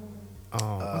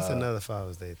 What's another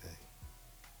Father's Day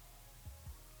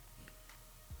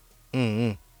thing?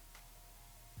 Mm-hmm.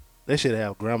 They should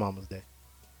have Grandmama's Day.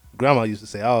 Grandma used to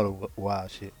say all the wild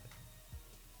shit.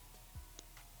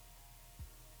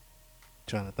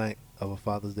 Trying to think of a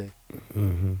Father's Day.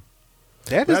 Mm-hmm.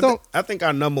 Dad just don't. I think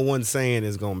our number one saying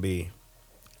is gonna be,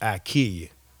 "I kill you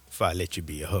if I let you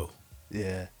be a hoe."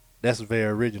 Yeah, that's very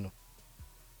original.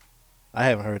 I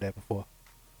haven't heard that before.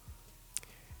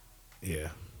 Yeah.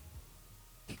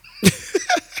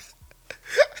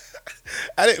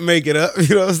 I didn't make it up.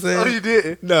 You know what I'm saying? Oh, you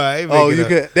didn't? No, I ain't make Oh, it you up.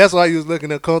 could. That's why you was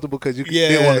looking uncomfortable because you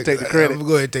didn't want to take the credit. I'm gonna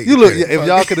go ahead and take You the look. credit. If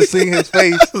y'all could have seen his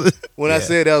face when I Yeah.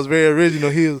 said that was very original,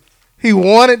 he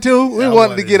wanted to. We I wanted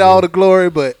wanted to get to. all the glory,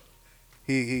 but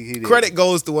he didn't. Credit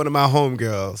goes to one of my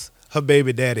homegirls, her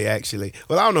baby daddy, actually.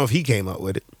 Well, I don't know if he came up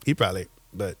with it. He probably,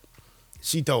 but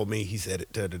she told me he said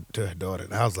it to her daughter.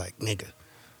 And I was like, nigga,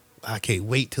 I can't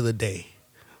wait till the day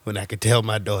when I could tell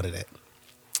my daughter that.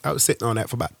 I was sitting on that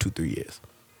for about 2-3 years.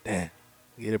 Damn.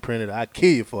 Get it printed. I'd kill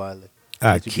you before I let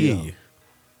I'd you be kill a hoe. you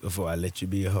before I let you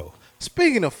be a hoe.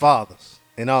 Speaking of fathers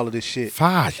and all of this shit,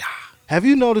 Fire. have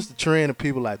you noticed the trend of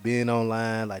people like being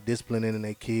online, like disciplining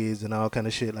their kids and all kind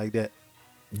of shit like that?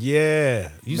 Yeah.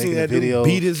 You Making seen that videos. dude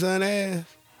beat his son ass?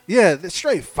 Yeah, they're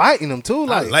straight fighting them too,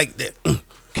 I like like that.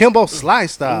 Kimbo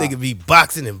Slice style. Nigga be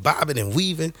boxing and bobbing and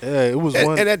weaving. Yeah, it was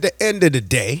one. And at the end of the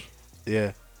day,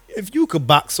 Yeah, if you could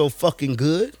box so fucking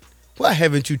good, why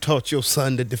haven't you taught your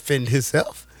son to defend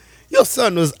himself? Your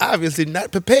son was obviously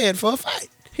not prepared for a fight.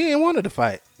 he ain't wanted to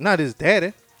fight. Not his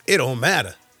daddy. It don't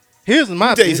matter. Here's my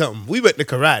I'll tell you opinion. something. We went to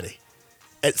karate.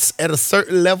 At a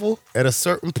certain level, at a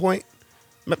certain point,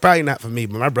 probably not for me,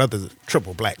 but my brother's a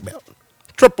triple black belt.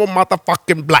 Triple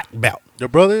motherfucking black belt. Your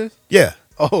brother is? Yeah.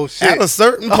 Oh shit. At a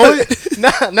certain point.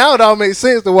 now it all makes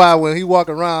sense to why when he walk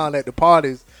around at the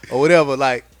parties or whatever,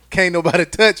 like can't nobody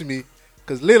touch me,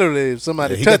 because literally if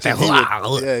somebody Yeah, he got touch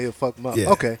him, that he'll fuck him up. Yeah.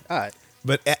 Okay, all right,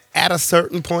 But at a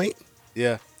certain point,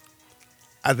 yeah.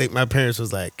 I think my parents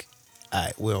was like, all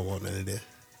right, we don't want none of this.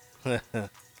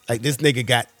 Like this nigga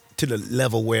got to the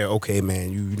level where, okay,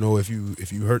 man, you know if you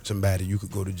hurt somebody, you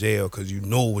could go to jail because you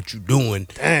know what you're doing.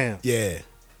 Damn. Yeah.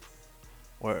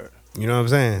 Word. You know what I'm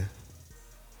saying?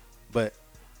 But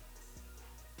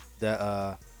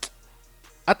that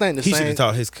I think the He should same. have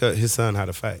taught his son how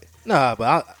to fight. Nah,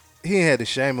 but he ain't had to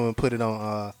shame him and put it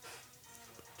on.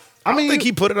 I don't think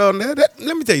he put it on there.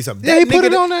 Let me tell you something. Yeah, That he put nigga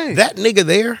it on there. That nigga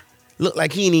there looked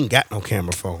like he ain't even got no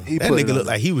camera phone. He That put it nigga on looked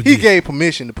there. like he was. He just- gave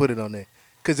permission to put it on there.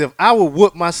 Cause if I would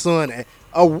whoop my son,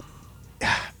 I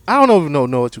don't even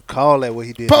know what you call that. What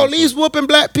he did. Police whooping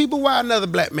black people. Why another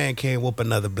black man can't whoop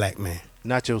another black man?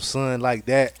 Not your son like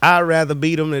that. I'd rather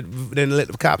beat him than let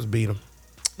the cops beat him.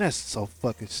 That's so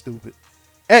fucking stupid.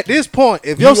 At this point,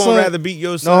 if You your won't son rather beat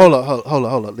your son? No, hold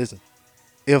up. Listen.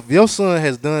 If your son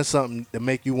has done something to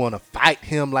make you want to fight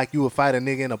him like you would fight a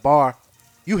nigga in a bar,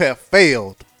 you have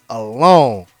failed a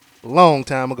long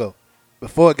time ago.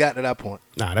 Before it got to that point.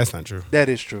 Nah, that's not true. That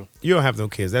is true. You don't have no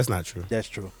kids. That's not true. That's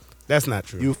true. That's not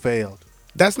true. You failed.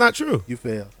 That's not true. You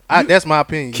failed. That's my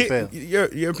opinion. You failed.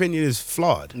 Your opinion is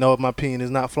flawed. No, my opinion is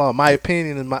not flawed. My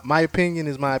opinion is my opinion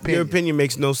is my opinion. Your opinion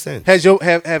makes no sense. Has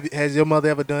your mother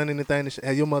ever done anything?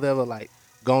 Has your mother ever like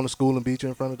gone to school and beat you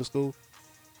in front of the school?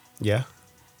 Yeah.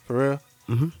 For real?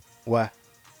 Mm-hmm. Why?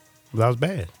 That was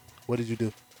bad. What did you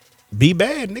do? Be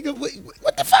bad, nigga.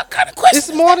 What the fuck kind of question?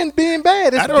 It's more than being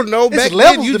bad. I don't know. It's Back then,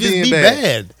 levels you to just being be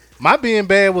bad. bad. My being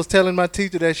bad was telling my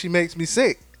teacher that she makes me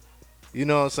sick. You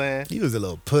know what I'm saying? You was a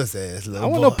little puss ass little I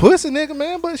boy. wasn't no pussy nigga,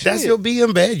 man, but shit. That's your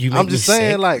being bad. You make I'm just me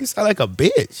saying, sick. like- You sound like a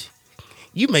bitch.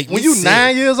 You make me when you sick.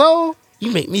 9 years old?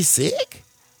 You make me sick?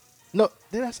 No,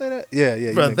 did I say that? Yeah,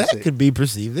 you Bro, make me that sick. could be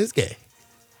perceived as gay.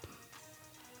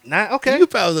 Okay. You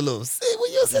probably was a little sick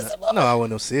when you was a sissy boy. No, I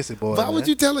wasn't no sissy boy. Why man. would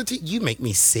you tell a teacher, you make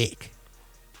me sick?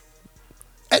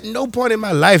 At no point in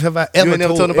my life have I ever ain't never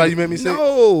told told nobody any- you make me sick?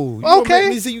 No. You don't Okay. make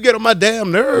me sick. You get on my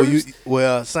damn nerves.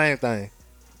 Well, same thing.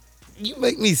 You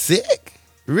make me sick?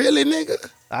 Really, nigga?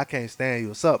 I can't stand you.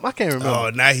 What's up? I can't remember. Oh,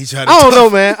 now he's trying to I don't know,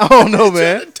 toughen- man. I don't know, He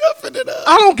man. trying to toughen it up.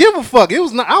 I don't give a fuck. I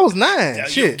was 9. Yeah, you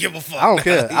Shit. don't give a fuck. I don't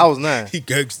care. I was 9. He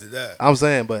gangstered that. I'm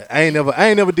saying, but I ain't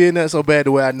never did nothing so bad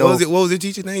the way I know. What was the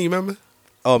teacher's name? You remember?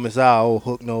 Oh, Miss Al, old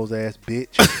hook nose ass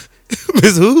bitch.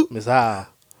 Miss who? Miss Al.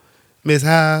 Miss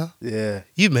Howell. Yeah.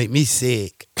 You make me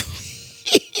sick.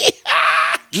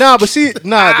 Nah, but this is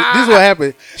what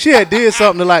happened. She had did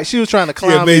something to like she was trying to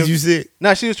climb Yeah, made me. you sick.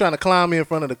 Nah, she was trying to climb me in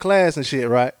front of the class and shit,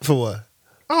 right? For what?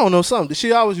 I don't know something.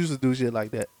 She always used to do shit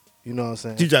like that. You know what I'm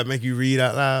saying? She tried to make you read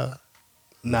out loud.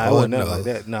 Nah, it Oh, wasn't nothing no. like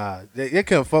that. Nah, they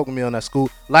couldn't fuck with me on that school.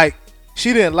 Like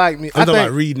she didn't like me. I'm I talking think,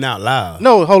 about reading out loud.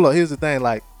 No, hold up. Here's the thing.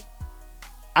 Like,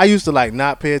 I used to like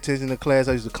not pay attention to class.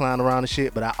 I used to clown around and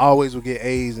shit, but I always would get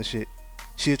A's and shit.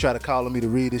 She'd try to call on me to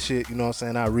read this shit. You know what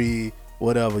I'm saying? I read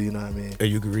whatever. You know what I mean? Or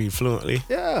you could read fluently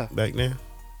Yeah, back then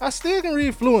I still can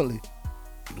read fluently.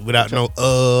 without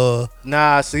no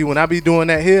Nah, see, when I be doing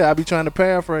that here, I be trying to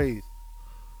paraphrase.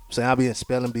 I'm saying I be in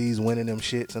spelling bees, winning them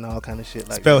shits and all kind of shit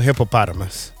like spell that.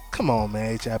 hippopotamus. Come on,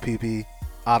 man. HIPP.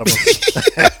 Audible.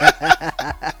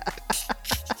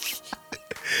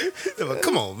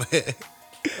 Come on, man.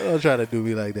 Don't try to do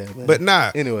me like that, man. But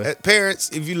nah. Anyway. Parents,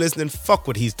 if you listening, fuck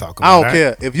what he's talking I about. don't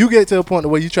care. If you get to a point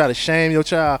where you try to shame your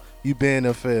child, you been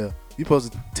there fail. You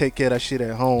supposed to take care of that shit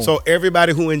at home. So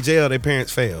everybody who in jail, their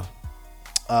parents fail.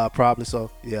 Probably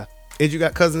so. Yeah. And you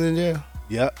got cousins in jail?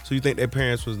 Yep. So you think their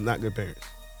parents was not good parents?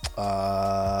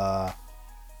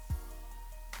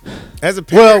 As a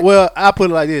parent, Well, I put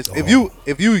it like this: if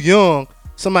you young,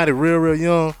 somebody real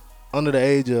young, under the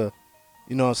age of,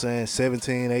 you know what I'm saying,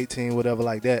 17, 18, whatever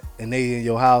like that, and they in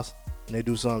your house and they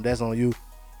do something, that's on you.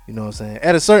 You know what I'm saying?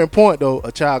 At a certain point though,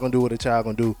 a child gonna do what a child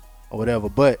gonna do or whatever.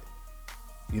 But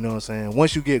you know what I'm saying?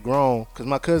 Once you get grown, cause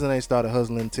my cousin ain't started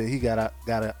hustling until he got out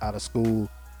of school,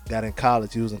 got in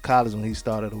college. He was in college when he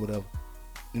started or whatever.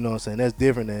 You know what I'm saying? That's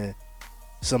different than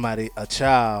a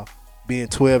child being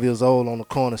 12 years old on the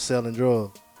corner selling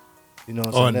drugs. You know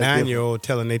what or I'm a saying? 9-year-old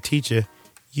telling their teacher,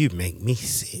 you make me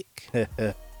sick.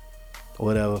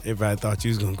 Whatever. Everybody thought you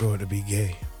was gonna grow up to be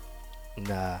gay.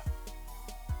 Nah.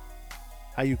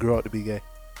 How you grow up to be gay?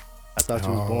 I thought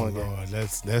you was born gay. Lord,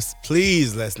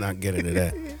 let's not get into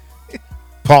that.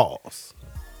 Pause.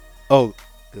 Oh,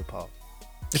 good pause.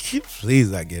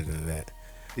 Please not get into that.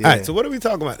 Yeah. All right, so what are we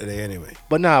talking about today anyway?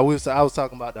 But nah, I was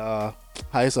talking about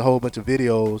how it's a whole bunch of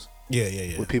videos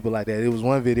Yeah. with people like that. It was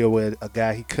one video where a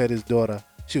guy, he cut his daughter.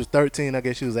 She was 13, I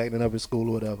guess she was acting up in school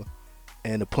or whatever.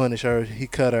 And to punish her, he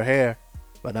cut her hair.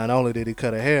 But not only did he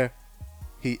cut her hair,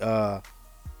 he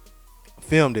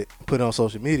filmed it, put it on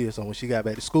social media. So when she got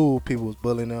back to school, people was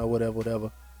bullying her,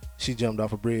 whatever. She jumped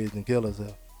off a bridge and killed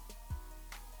herself.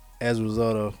 As a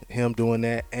result of him doing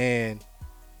that and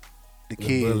the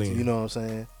kids, bullying. you know what I'm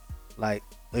saying? Like,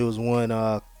 there was one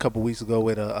couple weeks ago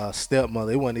with a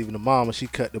stepmother. It wasn't even the mama. She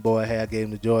cut the boy hair, gave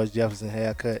him the George Jefferson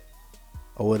haircut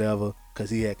or whatever, because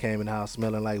he had came in the house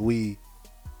smelling like weed.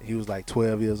 He was like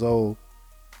 12 years old.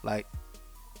 Like,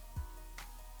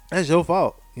 that's your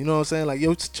fault. You know what I'm saying? Like,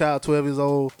 your child 12 years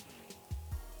old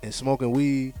and smoking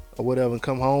weed or whatever and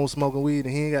come home smoking weed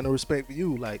and he ain't got no respect for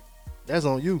you. Like, that's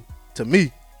on you, to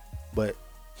me. But,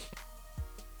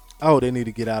 they need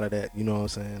to get out of that. You know what I'm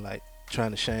saying? Like,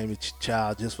 trying to shame your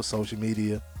child just for social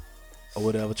media or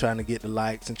whatever, trying to get the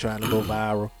likes and trying to go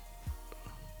viral.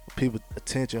 People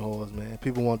attention whores, man.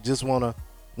 People want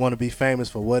to be famous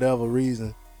for whatever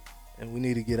reason, and we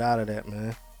need to get out of that,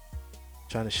 man.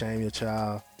 Trying to shame your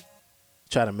child,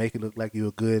 try to make it look like you're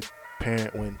a good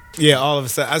parent when. Yeah, all of a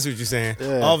sudden, I see what you're saying.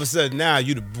 Yeah. All of a sudden, now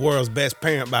you the world's best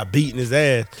parent by beating his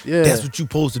ass. Yeah. That's what you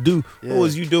supposed to do. Yeah. What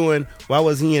was you doing? Why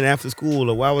was he in after school?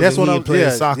 Or why That's wasn't what he I'm- playing yeah,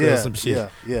 soccer yeah, or some shit?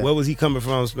 yeah. Where was he coming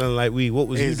from smelling like weed? What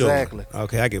was you Exactly. doing?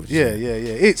 Okay, I get what you're Yeah, saying.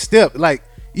 yeah. It's step like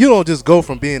you don't just go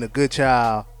from being a good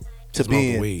child to Smoking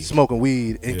being weed. smoking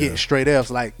weed and Yeah. getting straight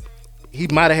F's. Like he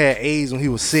might have had A's when he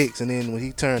was 6, and then when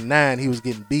he turned 9, he was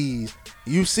getting B's.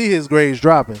 You see his grades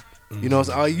dropping. You know,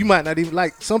 so you might not even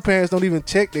like some parents don't even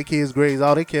check their kids' grades.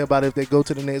 All they care about is if they go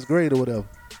to the next grade or whatever.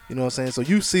 You know what I'm saying? So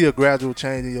you see a gradual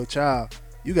change in your child.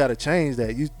 You got to change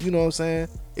that. You know what I'm saying?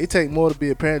 It take more to be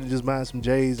a parent than just buying some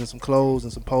J's and some clothes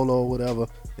and some polo or whatever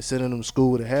and sending them to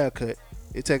school with a haircut.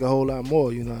 It take a whole lot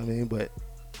more. You know what I mean? But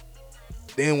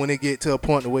then when it get to a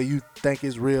point where you think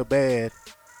it's real bad,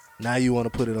 now you want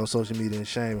to put it on social media and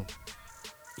shame them.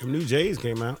 Them new J's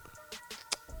came out.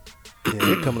 Yeah,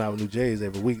 they're coming out with new J's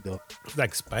every week though. It's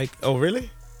like Spike. Oh, really?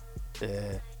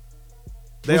 Yeah.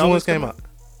 They Which always ones came come out?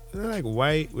 They're like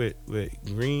white with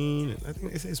green. I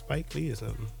think they say Spike Lee or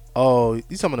something. Oh, you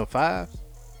talking about them 5s?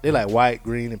 They like white,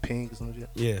 green, and pink or some shit.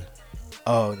 Yeah.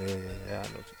 Oh yeah. I know what you're talking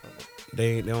about.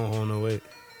 They don't hold no weight.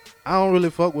 I don't really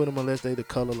fuck with them unless they the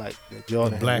color like that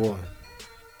Jordan The had black wore. one.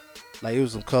 Like it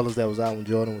was some colors that was out when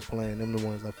Jordan was playing. Them the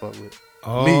ones I fuck with.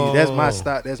 Oh. Me, that's my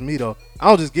style. That's me though. I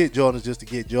don't just get Jordans just to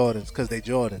get Jordans because they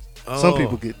Jordans. Some Oh.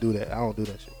 people do that. I don't do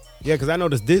that shit. Yeah, because I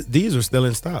noticed these are still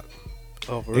in stock.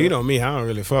 Oh, for You know me, I don't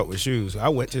really fuck with shoes. I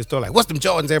went to the store like, what's them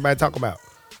Jordans everybody talk about?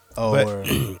 Oh, But, word.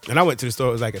 and I went to the store,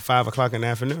 it was like at 5 o'clock in the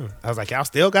afternoon. I was like, y'all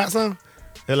still got some?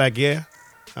 They're like, yeah.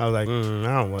 I was like,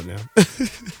 I don't want them.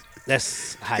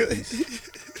 That's hype.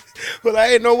 But I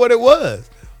didn't know what it was.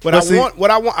 But But see-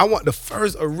 I want the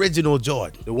first original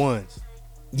Jordan. The ones.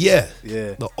 Yeah.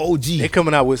 Yeah. The OG. They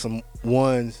coming out with some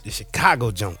ones. The Chicago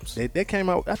Jones. They came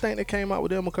out. I think they came out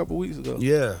with them a couple weeks ago.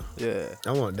 Yeah. Yeah.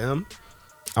 I want them.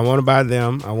 I want to buy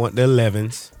them. I want the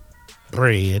 11s.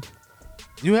 Bread.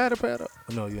 You had a pair though?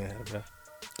 No, you ain't had a pair.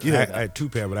 You I had, had 2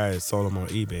 pair, but I had sold them on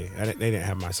eBay. They didn't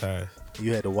have my size.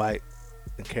 you had the white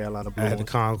and Carolina blue. I had the ones.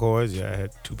 Concords. Yeah, I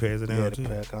had 2 pairs of You them had too. the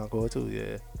pair of Concord too,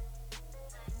 yeah.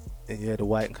 And you had the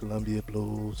white and Columbia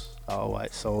blues, all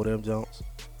white. Sold them junks.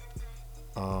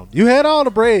 You had all the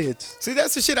breads. See,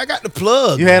 that's the shit. I got the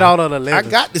plug. You had man. all of the 11s. I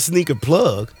got the sneaker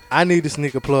plug. I need the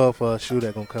sneaker plug for a shoe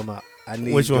that gonna come out. I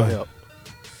need Which your one? help.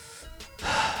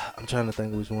 I'm trying to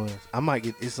think of which ones. I might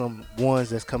get it's some ones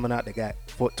that's coming out that got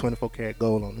 24 karat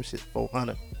gold on them. Shit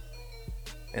 400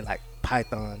 and like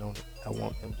Python on it. I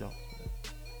want them junks.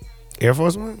 Air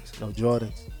Force Ones? No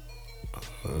Jordans.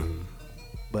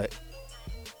 But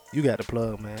you got the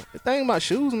plug, man. The thing about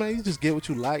shoes, man, you just get what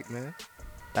you like, man.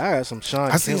 I got some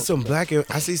Sean. I see Kemp, some man. black.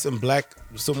 I see some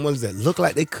ones that look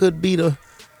like they could be the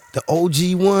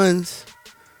OG ones.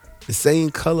 The same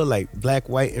color, like black,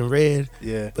 white, and red.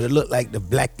 Yeah. But it looked like the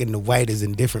black and the white is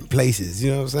in different places.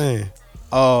 You know what I'm saying?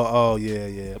 Oh,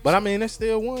 yeah. But I mean, they're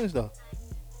still ones though.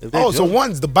 If they Oh, so Jordan-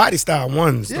 one's the body style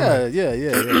ones. Yeah.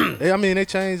 I mean, they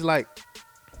changed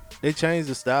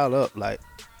the style up. Like,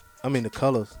 I mean, the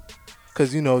colors,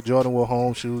 cause you know Jordan wore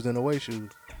home shoes and away shoes.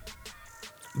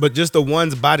 But just the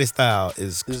one's body style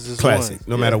is This is classic, ones.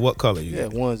 no Yeah. matter what color you Yeah,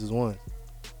 get. ones is ones.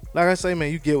 Like I say,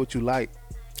 man, you get what you like.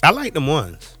 I like them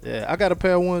ones. Yeah, I got a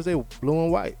pair of ones. They blue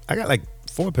and white. I got like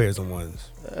 4 pairs of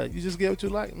ones. You just get what you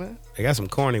like, man. They got some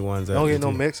corny ones. out Don't there, get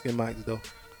no too. Mexican mics though.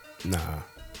 Nah.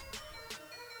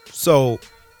 So,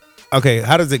 okay,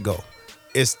 how does it go?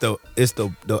 It's the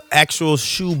actual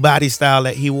shoe body style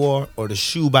that he wore, or the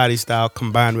shoe body style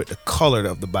combined with the color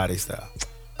of the body style.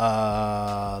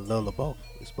 Little of both.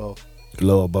 It's both.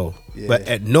 Lower both. Yeah. But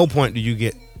at no point do you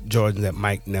get Jordans that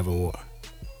Mike never wore.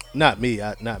 Not me.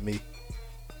 Not me.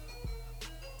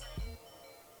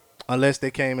 Unless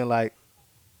they came in like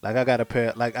I got a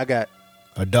pair. Like I got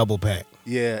A double pack.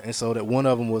 yeah, and so that one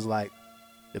of them was like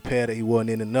the pair that he wore, and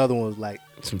then another one was like,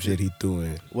 Some shit he threw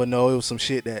in. well, no, it was some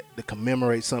shit that to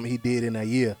commemorate something he did in that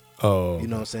year. Oh. You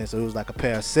know what I'm saying? So it was like a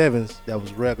pair of 7s that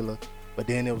was regular, but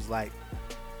then it was like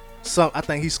I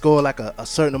think he scored like a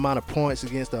certain amount of points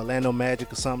against the Orlando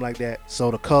Magic or something like that. So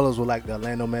the colors were like the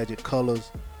Orlando Magic colors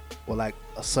were like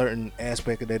a certain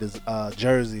aspect of that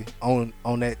jersey on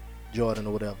that Jordan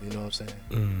or whatever. You know what I'm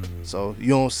saying? So you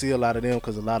don't see a lot of them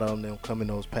because a lot of them don't come in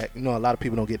those packs. You know, a lot of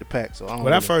people don't get the pack. So I don't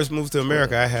When I really- first moved to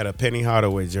America, I had a Penny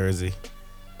Hardaway jersey.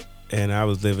 And I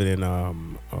was living in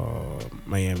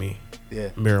Miami. yeah.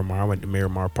 Miramar. I went to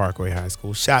Miramar Parkway High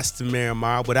School. Shouts to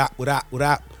Miramar. What up?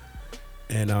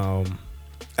 And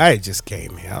I just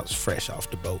came here. I was fresh off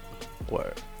the boat.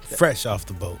 Word. Fresh off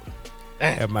the boat. I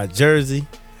had my jersey.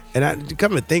 And I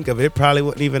come to think of it, it probably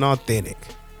wasn't even authentic.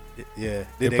 Yeah. It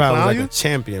Did they probably clown was you? like a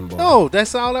champion ball. No,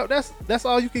 that's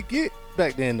all you could get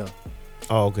back then though.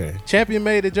 Oh, okay. Champion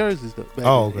made the jerseys though. Back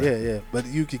Oh, then. okay. Yeah. But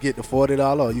you could get the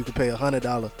 $40 or you could pay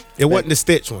 $100. It wasn't the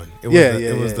Stitch one. It was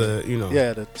it was the, you know.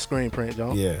 Yeah, the screen print,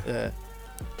 John. Yeah.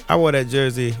 I wore that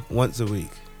jersey once a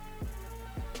week.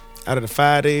 Out of the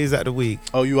 5 days out of the week.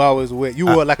 Oh, you always wear. You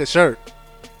wore it like a shirt.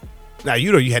 Now,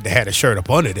 you know you had to have a shirt up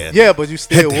under that. Yeah, but you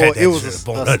still Had to wore. have that It was shirt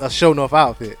up a under. show enough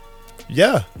outfit.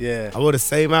 Yeah. Yeah. I wore the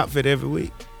same outfit every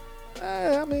week.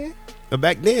 I mean, But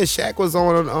back then, Shaq was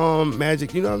on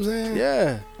Magic. You know what I'm saying?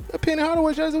 yeah. The Penny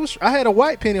Hardaway jersey was. I had a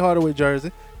white Penny Hardaway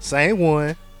jersey, same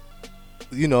one.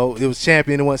 You know, it was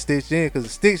champion and wasn't stitched in because the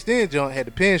stitched in junk had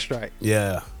the pinstripe.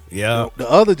 Yeah. Yeah. The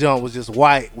other junk was just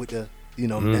white with the,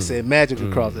 that said Magic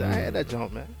across it. I had that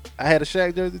junk, man. I had a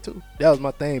Shaq jersey too. That was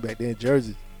my thing back then.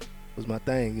 Jersey was my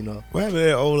thing, What happened to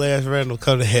that old ass Randall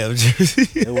Cunningham jersey?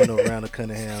 There wasn't no Randall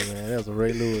Cunningham, man. That was a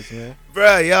Ray Lewis, man.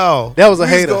 Bruh, y'all. That was a we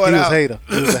hater. He going was out. a hater.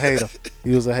 He was a hater. He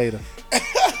was a hater.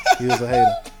 He was a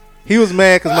hater. He was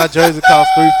mad because my jersey cost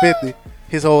 $350.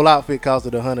 His whole outfit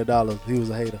costed $100. He was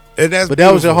a hater. And that's But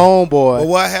that was your beautiful. homeboy. But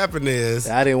what happened is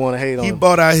I didn't want to hate on he him.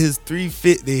 bought out his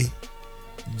 $350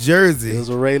 jersey It was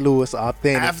a Ray Lewis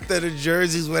authentic. after the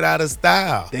jerseys went out of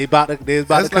style. They was about to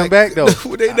That's come like- back though.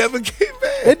 They never came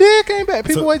back. They did came back.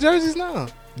 People So- wear jerseys now.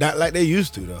 Not like they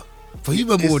used to though. But you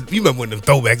remember when them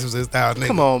throwbacks was in style, nigga?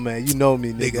 Come on, man. You know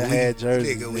me, nigga. I we, had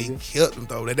jerseys. Nigga, we Nigga. killed them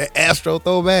throwback. That Astro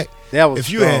throwback. That was if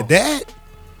you strong. had that,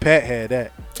 Pat had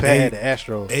that. Pat Hey, had the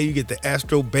Astros. then you get the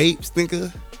Astro Babes,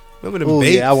 nigga. Remember them Oh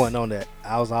Babes? yeah, I wasn't on that.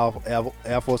 I was off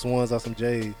Air Force Ones or some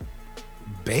J's.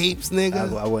 Babes,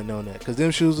 nigga. I wasn't on that because them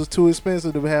shoes was too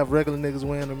expensive to have regular niggas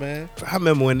wearing them, man. I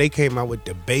remember when they came out with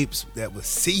the Babes that was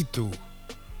see-through.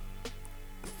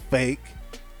 Fake.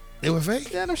 They were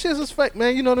fake. Yeah, them shits was fake,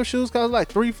 man. You know them shoes cost like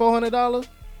 $300-$400.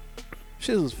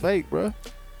 Shit was fake, bro.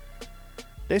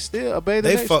 They still a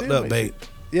bathing. They fucked up, babe.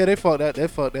 Yeah, they fucked that. They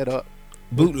fucked that up.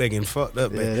 Bootlegging fucked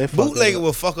up, Yeah, man. they fucked that Bootlegging up.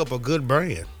 will fuck up a good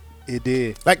brand. It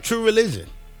did. Like True Religion.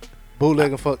 Bootleg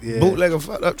and fuck. Yeah. Bootlegging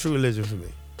fucked up True Religion for me.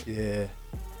 Yeah.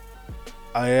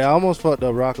 I almost fucked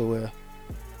up Rockaway.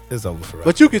 It's over for us.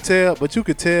 But you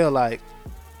could tell like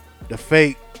the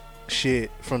fake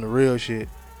shit from the real shit.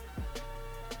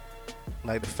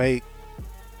 Like the fake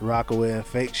Rockaway and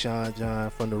fake Sean John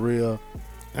from the real.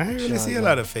 I ain't really Sean see a John.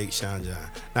 lot of fake Sean John.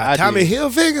 Now I Tommy did.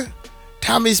 Hilfiger,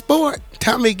 Tommy Sport,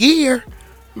 Tommy Gear,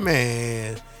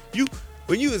 man.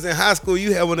 When you was in high school,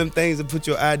 you had one of them things to put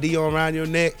your ID on around your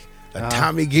neck. A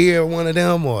Tommy Gear, one of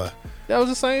them, or That was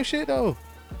the same shit though.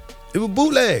 it was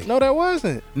bootleg. No, that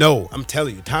wasn't. No, I'm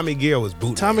telling you, Tommy Gear was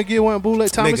bootleg. Tommy Gear wasn't bootleg.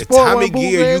 Tommy Nigga, Sport Tommy wasn't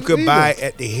Gear bootleg you could either. buy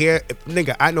at the hair.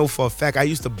 Nigga, I know for a fact I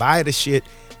used to buy the shit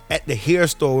at the hair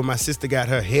store when my sister got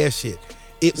her hair shit.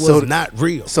 It was So- not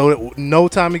real. So no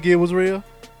Tommy Gear was real.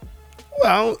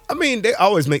 Well, I mean, they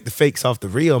always make the fakes off the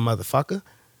real, motherfucker.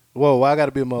 Whoa, why I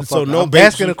gotta be a motherfucker? So no I'm babes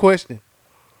asking was- a question.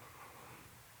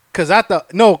 Cause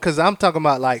I'm talking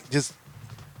about like just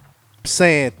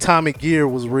saying Tommy Gear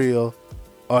was real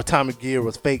or Tommy Gear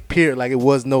was fake. Period. Like it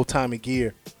was no Tommy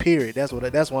Gear. Period. That's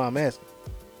why I'm asking.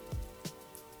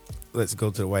 Let's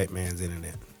go to the white man's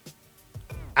internet.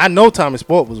 I know Tommy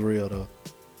Sport was real though.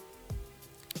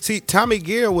 See, Tommy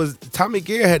Gear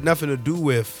had nothing to do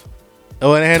with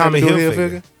Oh, and it had Tommy nothing to do with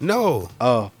Hilfiger. Hilfiger? No.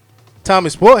 Oh. Tommy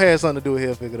Sport had something to do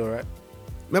with Hilfiger though, right?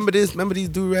 Remember these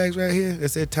do-rags right here that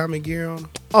said Tommy Gear on them?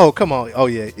 Oh, come on. Oh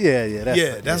yeah. Yeah. That's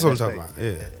Yeah, fake. that's what I'm talking fake. about.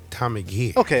 Yeah. Tommy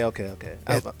Gear. Okay.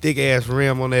 That thick ass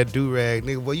rim on that do-rag,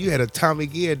 nigga. Well, you had a Tommy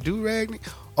Gear do-rag,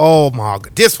 nigga. Oh my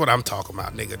god. This what I'm talking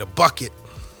about, nigga. The bucket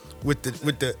with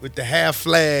the half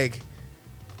flag.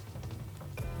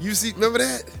 You see, remember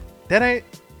that?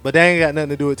 But that ain't got nothing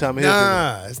to do with Tommy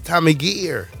Hilfiger. Nah, it's Tommy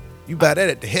Gear. You buy that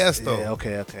at the hair store. Yeah,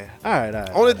 okay. All right.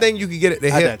 Only thing you can get at the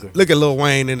I hair. digress. Look at Lil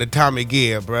Wayne in the Tommy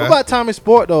Gear, bruh. What about Tommy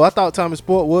Sport though? I thought Tommy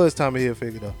Sport was Tommy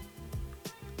Hilfiger though.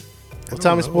 Was don't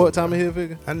Tommy know, Sport bro. Tommy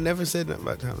Hilfiger? I never said nothing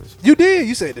about Tommy Sport. You did.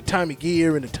 You said the Tommy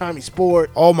Gear and the Tommy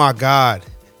Sport. Oh my God.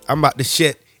 I'm about to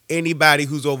shit anybody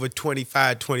who's over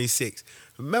 25, 26.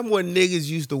 Remember when niggas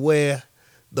used to wear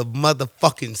the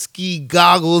motherfucking ski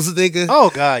goggles, nigga?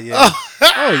 Oh God, yeah.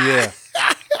 Oh yeah.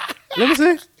 Let me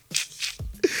see.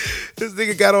 This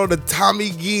nigga got on the Tommy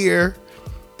Gear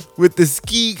with the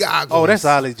ski goggles. Oh, that's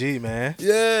Ollie G, man.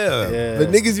 Yeah. Yeah. The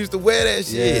niggas used to wear that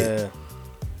shit. Yeah.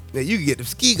 Now you can get the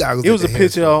ski goggles. It at was the a hair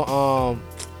picture store. on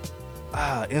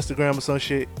Instagram or some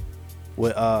shit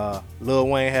with Lil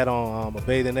Wayne had on a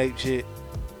bathing ape shit,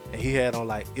 and he had on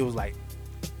like it was like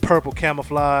purple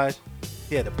camouflage.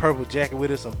 He had the purple jacket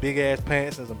with it, some big ass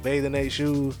pants and some bathing ape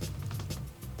shoes.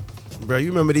 Bro, you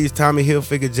remember these Tommy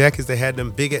Hilfiger jackets? They had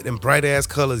them big, them bright ass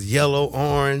colors, yellow,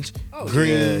 orange,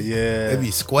 green. Yeah. They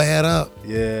be squared up.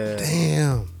 Yeah.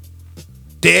 Damn.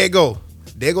 There you go.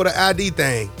 There go the ID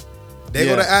thing. There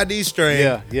go the ID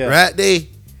string. Yeah. Right there.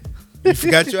 You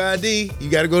forgot your ID. You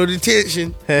got to go to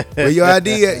detention. Where your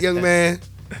ID at, young man?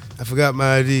 I forgot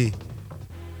my ID.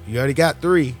 You already got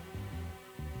 3.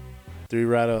 3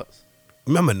 write-ups.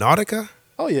 Remember Nautica?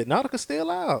 Oh, yeah. Nautica's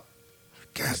still out.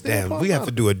 God Still damn. pop We have up.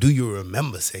 to do a Do You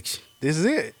Remember section. This is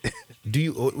it.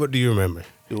 What do you remember?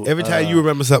 Do, Every time you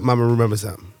remember something, I'm going to remember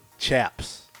something.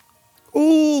 Chaps.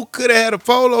 Ooh, could have had a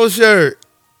polo shirt.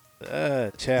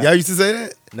 Chaps. Y'all used to say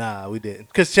that? Nah, we didn't.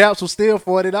 Because Chaps was still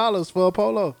 $40 for a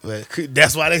polo. Well,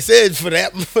 that's why they said for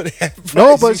that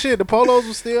No, price, but shit, the polos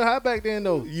was still high back then,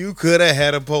 though. you could have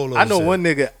had a polo I know shirt. one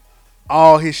nigga,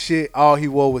 all his shit, all he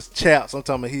wore was Chaps. I'm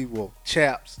talking about he wore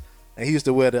Chaps. And he used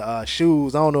to wear the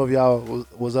shoes. I don't know if y'all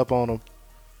was up on them.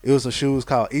 It was some shoes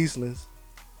called Eastlands.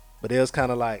 But they was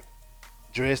kind of like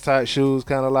dress type shoes,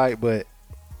 kind of like, but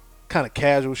kind of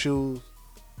casual shoes.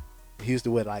 He used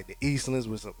to wear like the Eastlands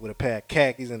with a pair of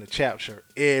khakis and a Chap shirt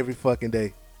every fucking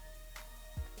day.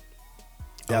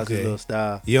 That was his Okay. little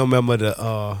style. You don't remember the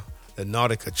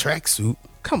Nautica tracksuit?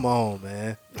 Come on,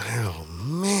 man. Oh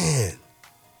man,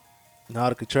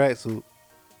 Nautica tracksuit.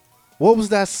 What was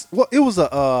that? What it was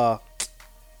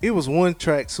it was one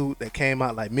tracksuit that came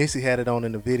out like Missy had it on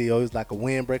in the video. It was like a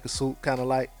windbreaker suit, kind of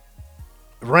like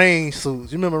rain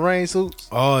suits. You remember rain suits?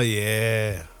 oh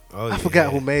yeah, I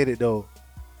forgot who made it though.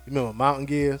 You remember Mountain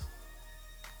Gears?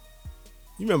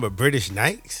 You remember British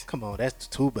Nikes? Come on, that's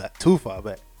too far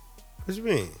back. What you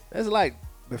mean? That's like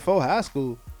before high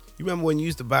school. You remember when you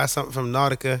used to buy something from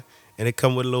Nautica and it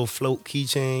come with a little float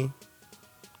keychain,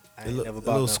 I a ain't little, never a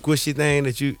bought little nothing. squishy thing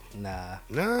that you? Nah,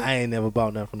 Nah. I ain't never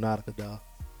bought nothing from Nautica, dog.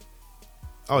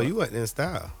 Oh, you wasn't in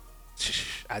style.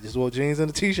 I just wore jeans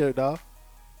and a t-shirt, dog.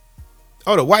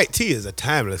 Oh, the white tee is a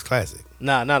timeless classic.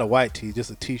 Nah, not a white tee, just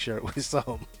a t-shirt with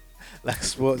something like a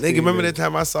sports. Nigga, tee, remember man. that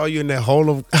time I saw you in that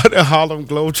Harlem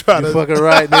Globetrotter? You fucking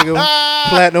right, nigga.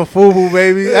 Platinum FUBU,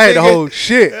 baby. I had the whole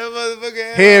shit. That motherfucker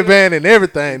had Headband and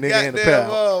everything, nigga, in the goddamn,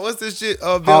 pair. what's this shit?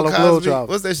 Bill Harlem Cosby. Globetrotter.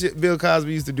 What's that shit Bill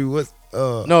Cosby used to do?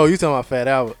 No, you talking about Fat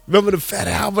Albert. Remember the Fat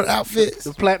Albert outfits?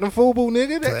 The Platinum FUBU,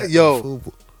 nigga. Platinum Yo,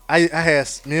 FUBU. I had,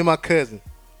 me and my cousin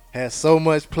had so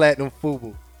much Platinum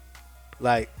FUBU.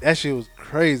 Like, that shit was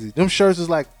crazy. Them shirts was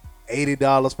like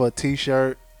 $80 for a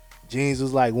t-shirt. Jeans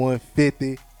was like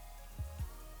 $150.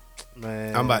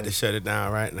 Man. I'm about to shut it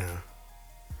down right now.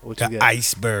 What you The got?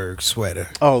 iceberg sweater.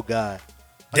 Oh, God.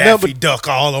 Daffy Duck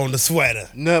all on the sweater.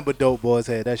 None but dope boys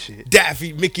had that shit.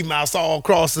 Daffy Mickey Mouse all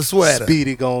across the sweater.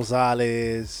 Speedy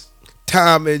Gonzalez.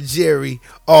 Tom and Jerry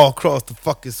all across the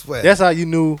fucking sweater. That's how you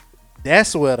knew that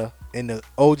sweater and the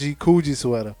OG Coogee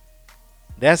sweater.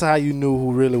 That's how you knew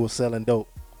who really was selling dope.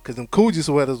 Because them Coogee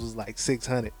sweaters was like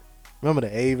 $600. Remember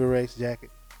the Avirex jacket?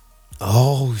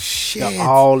 Oh shit. The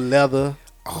all leather.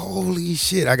 Holy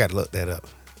shit. I gotta look that up.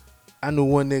 I knew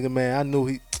one nigga, man. I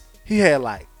knew he had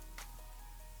like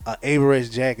a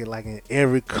Avirex jacket like in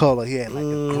every color. He had like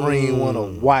a green one, a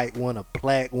white one, a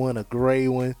black one, a gray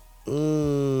one.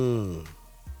 Them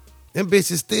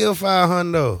bitches still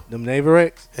 500 though. Them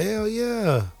Avirex. Hell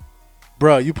yeah.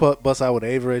 Bro, you bust out with an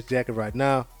Avirex jacket right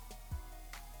now.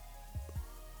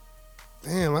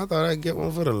 Damn, I thought I'd get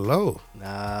one for the low.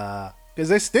 Nah. Because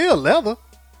they still leather.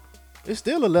 It's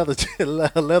still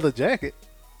a leather jacket.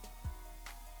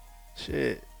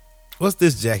 Shit. What's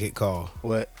this jacket called?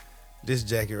 What? This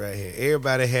jacket right here.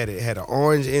 Everybody had it. Had an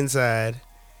orange inside.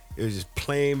 It was just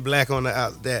plain black on the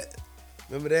out.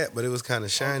 Remember that? But it was kind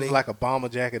of shiny. Like a bomber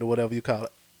jacket or whatever you call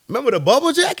it. Remember the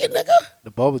bubble jacket, nigga?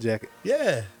 The bubble jacket.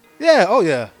 Yeah. Yeah, oh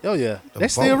yeah. They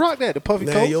still bubble- rock that, the puffy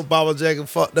Man, coats. your bubble jacket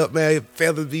fucked up, man. Your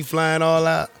feathers be flying all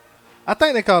out. I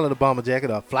think they call it a bomber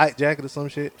jacket or a flight jacket or some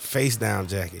shit. Face down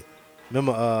jacket.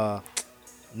 Remember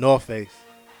North Face?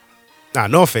 Nah,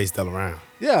 North Face still around.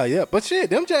 Yeah. But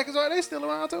shit, them jackets they still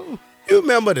around too. You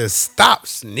remember the Stop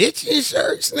Snitching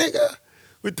shirts, nigga?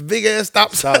 With the big ass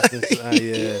stop sign.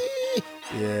 Yeah.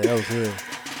 Yeah, that was real.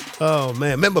 Oh,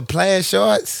 man. Remember plaid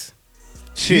shorts?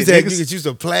 Shit, You said you niggas, could use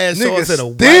some plaid shorts niggas and a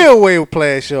white. still wear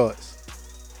plaid shorts.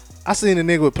 I seen a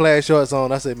nigga with plaid shorts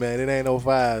on. I said, man, it ain't no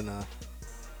fire now.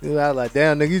 I was like,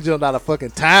 damn, nigga, you jumped out a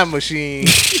fucking time machine.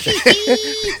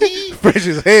 Fresh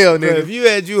as hell, Bro, if nigga. you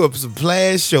had you up some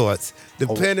plaid shorts,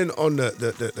 depending on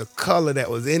the color that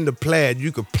was in the plaid,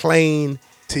 you could plain,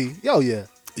 Yeah.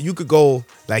 you could go,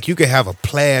 like you could have a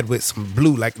plaid with some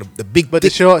blue, like the big, But the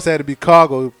thick- shorts had to be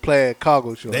plaid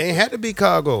cargo shorts. they ain't had to be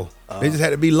cargo. They just had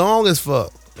to be long as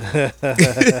fuck.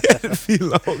 The feet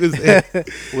long as hell.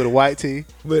 With a white tee.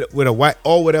 With a white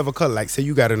or whatever color. Like say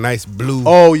you got a nice blue.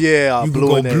 Oh yeah, you blue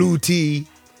can and go that. blue tee.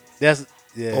 That's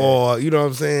yeah. Or you know what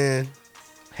I'm saying?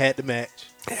 Hat to match.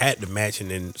 Hat to match and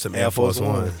then some Air Force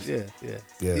Ones. Yeah.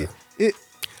 Yeah.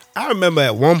 I remember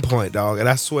at one point, dog, and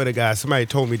I swear to God, somebody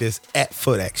told me this at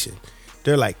Foot Action.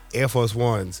 They're like, Air Force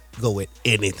Ones go with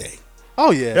anything.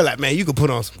 Oh yeah. They're like, man, you could put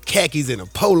on some khakis and a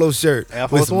polo shirt Air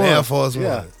with Force some Ones. Air Force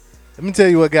Yeah. Ones. Let me tell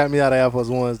you what got me out of Air Force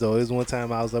Ones though. It was one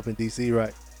time I was up in DC,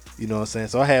 right? You know what I'm saying?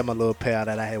 So I had my little pair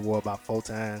that I had wore about 4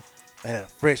 times. I had a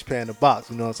fresh pair in the box,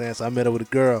 you know what I'm saying? So I met up with a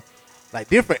girl. Like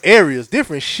different areas,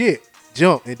 different shit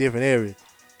jump in different areas.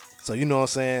 So you know what I'm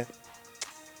saying?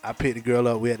 I picked the girl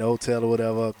up. We at the hotel or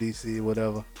whatever, up DC or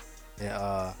whatever.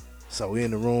 And so we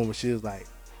in the room and she was like,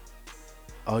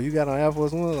 oh, you got on Air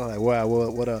Force Ones? I'm like,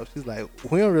 what up? She's like,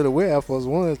 we don't really wear Air Force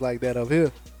Ones like that up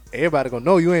here. Everybody gonna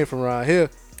know you ain't from around here.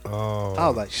 Oh. I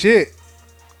was like, shit.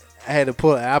 I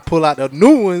pull out the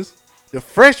new ones, the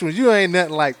fresh ones. You ain't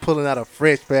nothing like pulling out a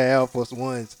fresh pair of Air Force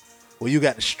Ones where you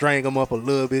got to string them up a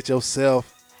little bit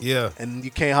yourself. Yeah. And you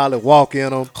can't hardly walk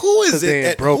in them. Who is They it?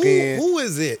 ain't broke in. Who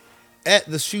is it at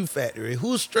the shoe factory?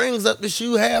 Who strings up the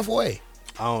shoe halfway?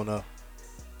 I don't know.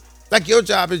 Like your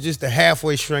job is just to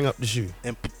halfway string up the shoe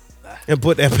And and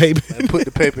put that paper in. put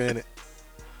the paper in it.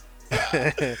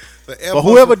 But But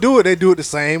whoever do it, they do it the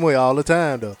same way all the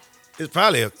time, though. it's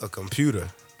probably a computer.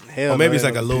 Hell Or maybe no, it's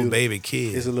ain't like a no little computer. baby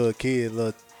kid. It's a little kid,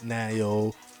 little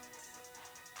 9-year-old.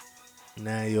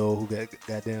 9-year-old who got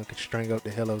goddamn could string up the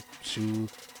hell of shoes.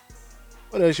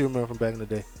 What else you remember from back in the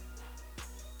day?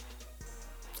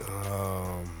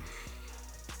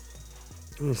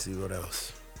 Let me see what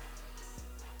else.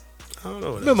 I don't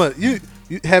know. What else. Remember,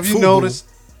 you have you Fubu. noticed?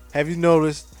 Have you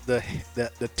noticed the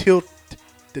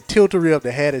tiltery of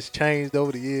the hat has changed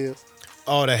over the years?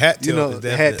 Oh, the hat tilt. You know, is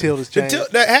the hat definitely- tilt has The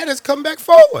changed. the hat has come back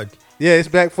forward. Yeah, it's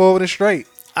back forward and straight.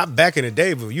 Back in the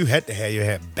day, but you had to have your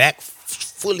hat back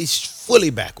fully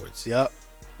backwards. Yep.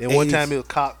 Then one 80s. time it was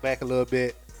cocked back a little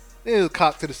bit. Then it was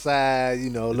cocked to the side. You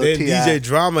know, a little Then TI. DJ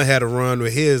Drama had a run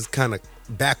with his kind of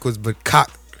backwards but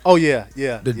cocked. Oh yeah.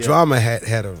 The yeah. Drama hat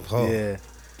had a Yeah.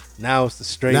 Now it's the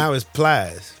straight. Now it's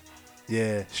plies.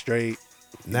 Yeah, straight.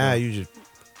 Now you just.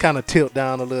 Kind of tilt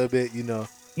down a little bit, you know.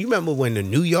 You remember when the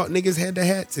New York niggas had the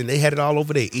hats and they had it all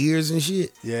over their ears and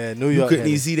shit? Yeah, New You York. couldn't had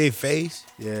even it. see their face.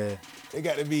 Yeah. They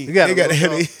got to be. You gotta they got to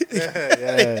look have up.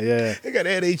 Yeah. They got to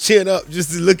have their chin up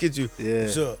just to look at you. Yeah.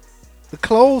 Sure. The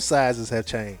clothes sizes have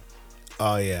changed.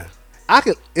 Oh yeah.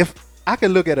 If I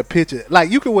could look at a picture, like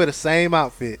you could wear the same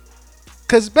outfit,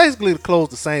 cause basically the clothes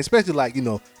the same, especially like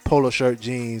polo shirt,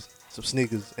 jeans, some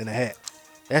sneakers, and a hat.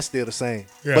 That's still the same.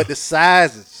 Yeah. But the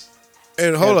sizes.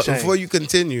 And hold up, changed. before you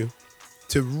continue,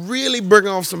 to really bring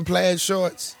off some plaid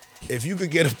shorts, if you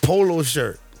could get a polo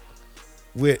shirt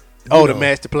with To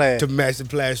match the plaid. to match the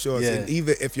plaid shorts, Yeah. and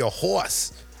even if your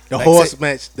horse, The like, horse say-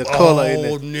 match the color in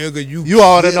oh it. nigga, You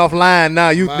ordered get off line now.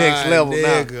 You my next level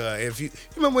now. nigga. If you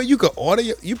remember when you could order,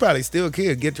 you probably still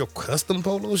can get your custom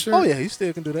polo shirt. Oh yeah, you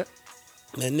still can do that.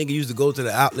 That nigga used to go to the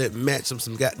outlet and match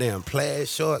some goddamn plaid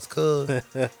shorts, cuz.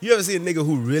 You ever see a nigga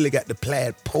who really got the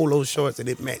plaid polo shorts and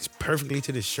it matched perfectly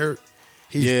to the shirt?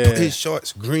 His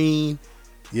shorts green,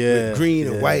 Yeah. with green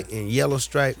yeah. and white and yellow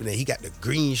stripe, and then he got the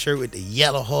green shirt with the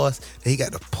yellow horse, then he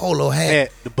got the polo hat.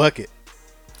 Hat, the bucket.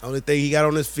 Only thing he got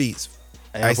on his feet,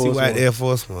 Air icy Force white One. Air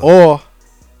Force One. Or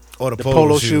Or the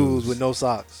polo shoes with no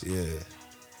socks. Yeah.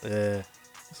 Yeah.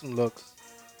 Some looks.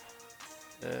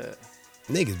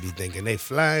 Niggas be thinking they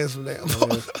flying some damn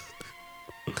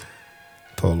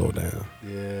polo down.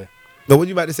 Yeah. But what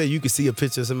you about to say? You could see a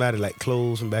picture of somebody like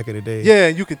clothes from back in the day. Yeah,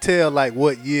 and you could tell like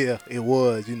what year it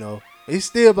was, It's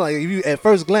still like if you at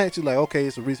first glance you're like, okay,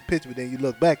 it's a recent picture, but then you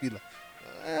look back, you're like,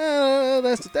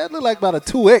 that look like about a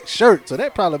 2X shirt. So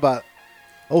that probably about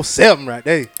 07 right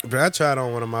there. But I tried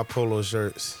on one of my polo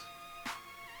shirts.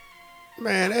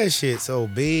 Man, that shit so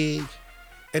big.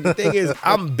 And the thing is,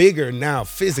 I'm bigger now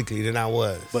physically than I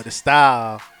was. But the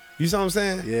style, You see what I'm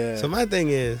saying? Yeah. So my thing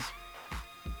is,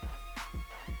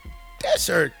 that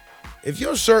shirt, if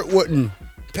your shirt wasn't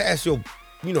past your,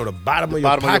 the bottom of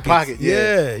your pocket,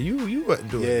 yeah. you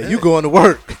wasn't doing yeah, that. you going to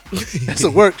work. That's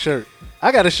a work shirt.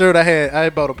 I got a shirt I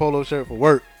bought a polo shirt for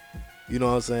work. You know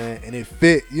what I'm saying? And it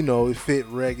fit, it fit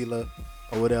regular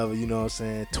or whatever, you know what I'm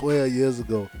saying? 12 years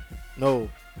ago. No,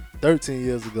 13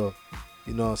 years ago.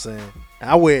 You know what I'm saying? And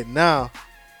I wear it now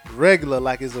regular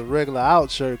like it's a regular out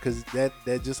shirt because that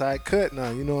just how it cut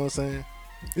now. You know what I'm saying?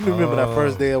 You remember that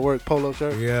first day of work polo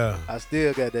shirt? Yeah. I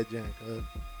still got that junk.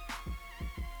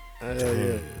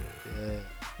 Yeah.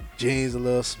 Jeans a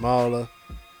little smaller.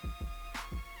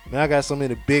 Man, I got so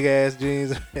many big ass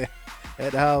jeans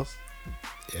at the house.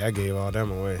 Yeah, I gave all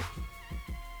them away.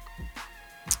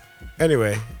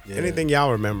 Anyway, anything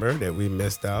y'all remember that we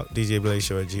missed out,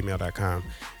 djblazeshow@gmail.com.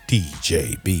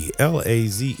 DJBLAZESHOW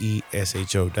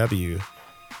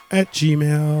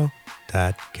 @gmail.com.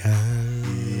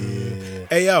 Yeah.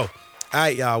 Hey, yo. All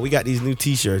right, y'all. We got these new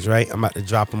T-shirts, right? I'm about to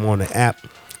drop them on the app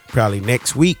probably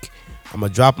next week. I'm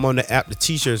going to drop them on the app. The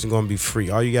T-shirts are going to be free.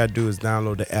 All you got to do is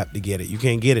download the app to get it. You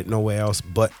can't get it nowhere else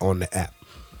but on the app.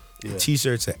 Yeah. The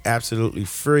T-shirts are absolutely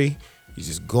free. You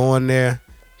just go in there,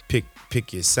 pick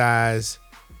your size,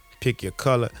 pick your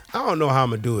color. I don't know how I'm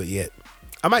going to do it yet.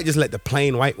 I might just let the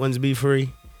plain white ones be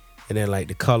free. And then like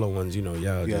the color ones,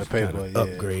 y'all just pay kind for of it,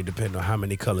 upgrade depending on how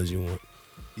many colors you want.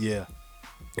 Yeah.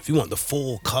 If you want the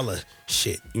full color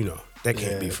shit, that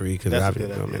can't be free because that's a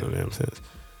obviously good don't make idea. no damn sense.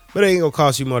 But it ain't gonna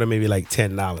cost you more than maybe like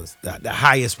 $10. The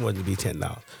highest one to be $10.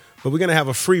 But we're gonna have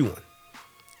a free one.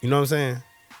 You know what I'm saying?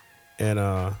 And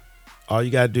all you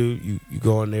gotta do, you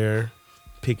go in there,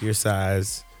 pick your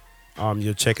size.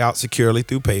 You'll check out securely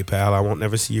through PayPal. I won't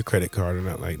never see your credit card or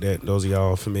nothing like that. Those of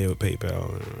y'all familiar with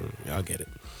PayPal, y'all get it.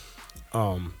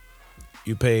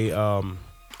 You pay.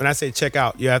 When I say check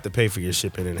out, you have to pay for your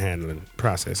shipping and handling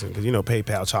processing because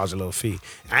PayPal charge a little fee.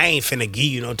 I ain't finna give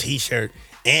you no T-shirt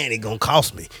and it gonna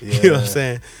cost me. Yeah. You know what I'm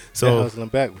saying? So hustling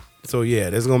backwards. So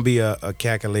yeah, there's gonna be a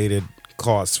calculated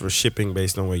cost for shipping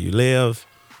based on where you live.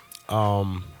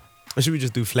 Or should we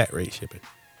just do flat rate shipping?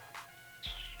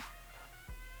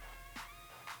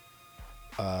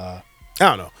 I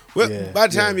don't know. Well, by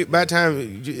the time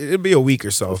it'll be a week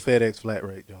or so. FedEx flat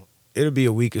rate, John. It'll be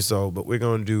a week or so, but we're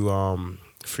gonna do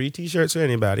free T-shirts for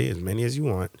anybody, as many as you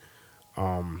want.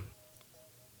 And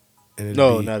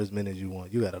No, not as many as you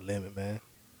want. You got a limit, man.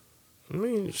 I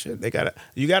mean, shit,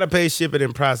 you gotta pay shipping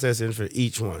and processing for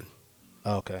each one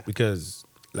Okay. because,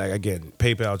 like again,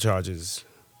 PayPal charges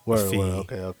a fee.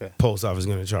 Okay. Post office is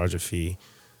gonna charge a fee,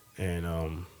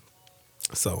 and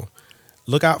so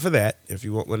look out for that. If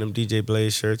you want one of them DJ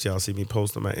Blaze shirts, y'all see me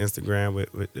post on my Instagram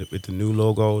with the new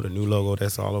logo. The new logo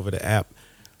that's all over the app.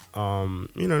 You know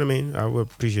what I mean? I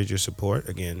would appreciate your support.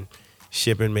 Again,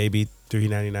 shipping maybe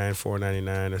 $3.99,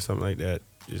 $4.99 or something like that.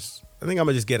 I think I'm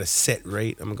gonna just get a set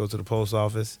rate. I'm gonna go to the post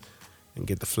office and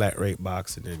get the flat rate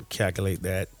box and then calculate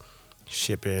that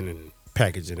shipping and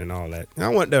packaging and all that. And I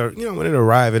want when it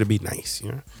arrive, it'll be nice.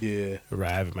 Yeah.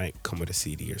 Arrive, it might come with a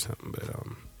CD or something, but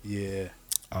Yeah.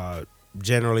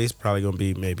 generally it's probably gonna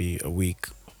be maybe a week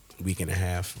and a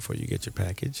half before you get your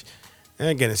package. And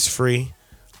again, it's free.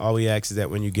 All we ask is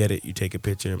that when you get it, you take a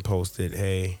picture and post it.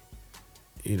 Hey,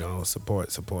 support.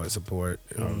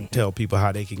 Tell people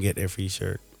how they can get their free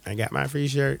shirt. I got my free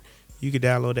shirt. You can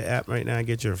download the app right now and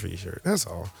get your free shirt. That's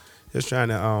all. Just trying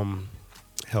to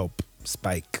help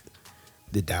spike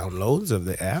the downloads of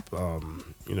the app. You know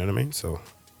what I mean? So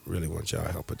really want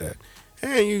y'all help with that.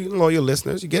 And you loyal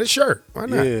listeners, you get a shirt. Why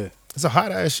not? Yeah. It's a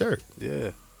hot ass shirt.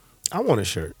 Yeah. I want a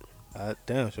shirt. I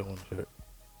damn sure want a shirt.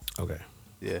 Okay.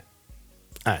 Yeah.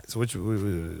 All right. So what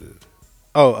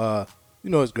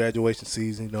it's graduation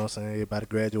season, you know what I'm saying? Everybody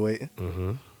graduating.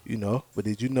 Mm-hmm. But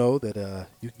did you know that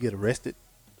you can get arrested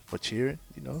for cheering,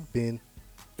 being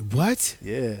What?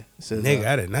 yeah. It says, Nigga,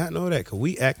 I did not know that. Cause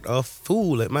we act a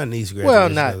fool at my niece graduation. well,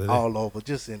 the not other day. all over,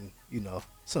 just in,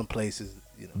 some places,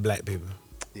 Black people.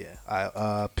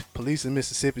 Yeah. Police in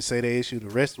Mississippi say they issued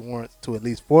arrest warrants to at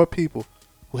least 4 people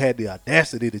who had the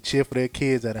audacity to cheer for their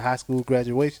kids at a high school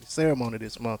graduation ceremony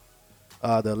this month.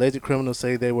 The alleged criminals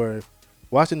say they were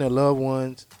watching their loved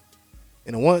ones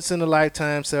in a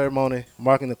once-in-a-lifetime ceremony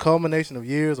marking the culmination of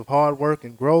years of hard work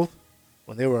and growth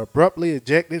when they were abruptly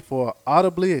ejected for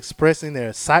audibly expressing their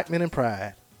excitement and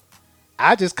pride.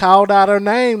 I just called out her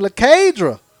name,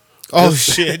 LaCadra. Oh,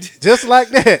 shit. Just like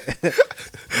that.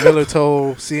 Miller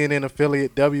told CNN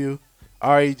affiliate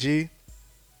WREG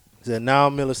that now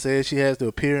Miller says she has to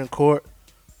appear in court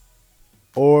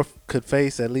or could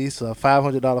face at least a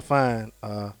 $500 fine.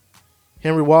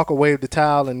 Henry Walker waved the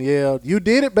towel and yelled, "You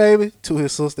did it, baby," to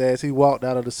his sister as he walked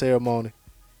out of the ceremony.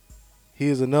 He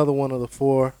is another one of the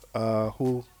 4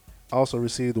 who also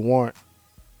received the warrant.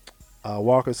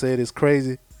 Walker said it's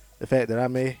crazy the fact that I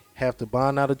may have to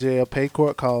bond out of jail, pay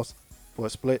court costs for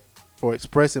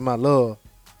expressing my love.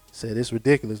 Said it's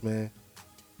ridiculous, man.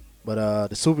 But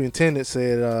the superintendent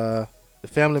said the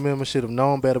family member should have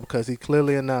known better because he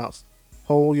clearly announced,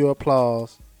 "Hold your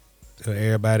applause." So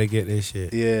everybody get this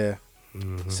shit. Yeah.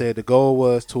 Mm-hmm. Said the goal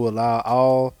was to allow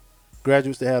all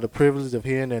graduates to have the privilege of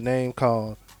hearing their name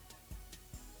called.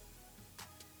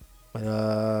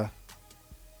 But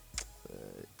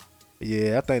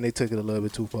yeah, I think they took it a little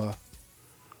bit too far.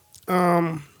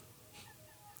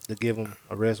 to give them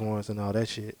arrest warrants and all that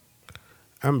shit.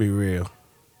 I'm be real.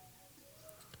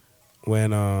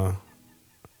 When my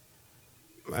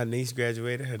niece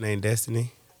graduated, her name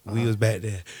Destiny. We was back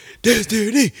there.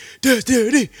 Destiny.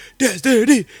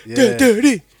 Yeah.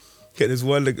 This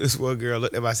one girl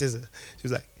looked at my sister. She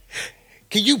was like,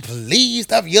 "Can you please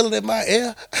stop yelling in my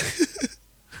ear?"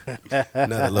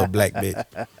 Another little black bitch.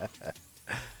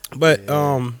 But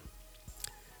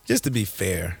just to be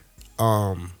fair,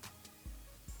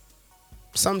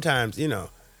 sometimes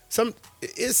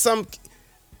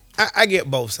I get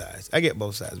both sides.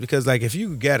 Because like if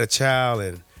you got a child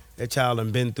and that child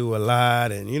done been through a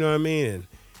lot, and you know what I mean,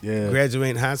 and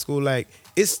graduating high school, like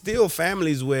it's still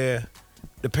families where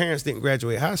the parents didn't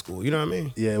graduate high school. You know what I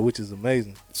mean? Yeah, which is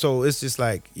amazing. So it's just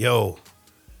like, yo,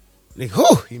 nigga,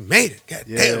 whew, he made it. God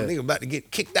Yeah. damn, nigga about to get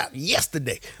kicked out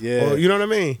yesterday. Yeah. Or, you know what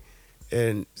I mean?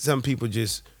 And some people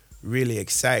just really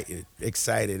excited,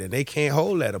 and they can't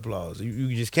hold that applause.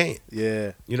 You just can't.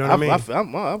 Yeah. You know what I mean?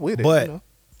 I'm with it. But you know?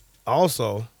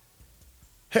 also,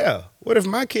 hell, what if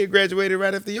my kid graduated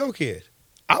right after your kid?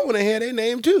 I want to hear their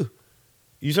name too.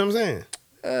 You see what I'm saying?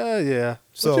 Yeah.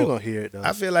 So But you gonna hear it though.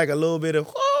 I feel like a little bit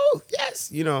of, oh,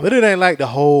 yes, you know. But it ain't like the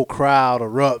whole crowd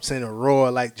erupts in a roar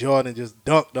like Jordan just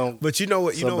dunked on. But you know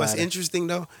what? You know what's somebody. interesting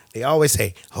though? They always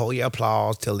say, hold your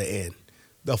applause till the end.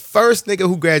 The first nigga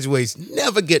who graduates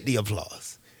never get the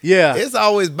applause. Yeah, It's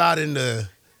always about in the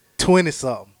 20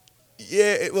 something.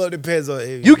 it depends on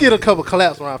if You get a couple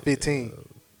claps around 15.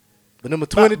 But number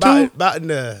 22, about in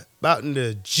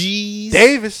the G's.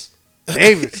 Davis.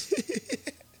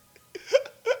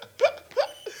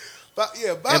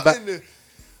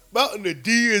 About in the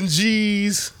D and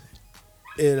G's.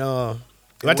 And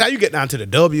by the time you get down to the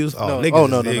W's, niggas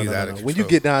no. out of When control. you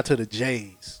get down to the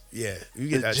J's, yeah, you the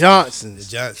get down to Johnsons.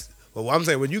 the Johnsons. But what I'm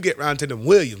saying, when you get round to them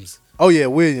Williams Oh yeah,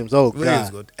 Williams. Oh Williams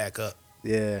God. gonna act up.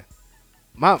 Yeah.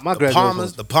 My The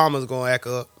graduation. The Palmers gonna act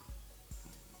up.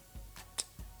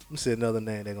 Let me say another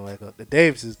name they're gonna act up. The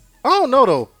Davises. I don't know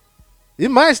though. You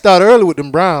might start early with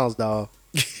them Browns, dog.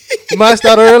 You might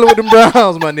start early with them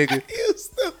Browns, my nigga. You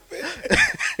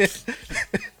stupid.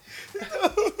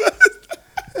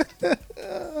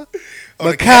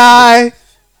 Mackay,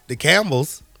 The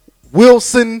Campbells.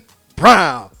 Wilson,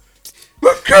 Brown.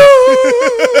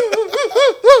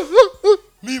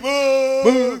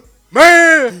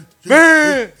 Man.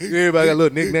 Everybody got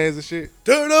little nicknames and shit.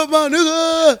 Turn up, my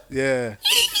nigga. Yeah.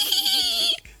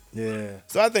 Yeah.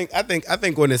 So I think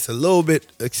when it's a little bit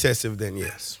excessive, then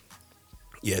yes,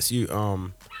 you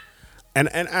and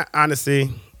I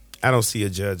honestly, I don't see a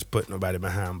judge putting nobody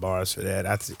behind bars for that.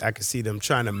 I can see them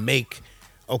trying to make,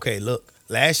 okay, look,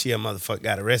 last year a motherfucker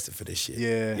got arrested for this shit.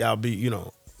 Yeah. Y'all be,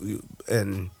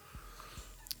 and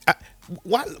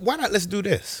why not? Let's do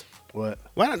this. What?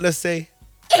 Why not? Let's say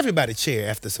everybody cheer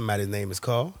after somebody's name is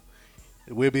called.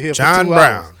 We'll be here John for 2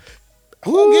 Brown. hours.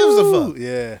 Who gives a fuck?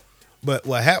 Yeah. But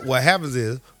what happens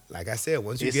is, like I said,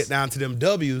 once you It's- get down to them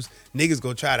W's, niggas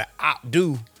gonna try to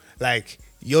outdo, like,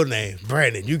 your name,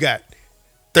 Brandon. You got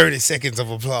 30 seconds of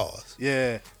applause.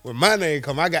 Yeah. When my name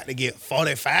come, I got to get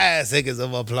 45 seconds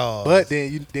of applause. But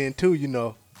then too,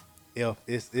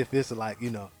 if it's like, I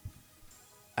ain't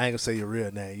gonna say your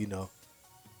real name,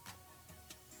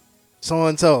 so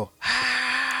and so,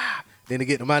 then they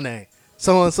get to my name,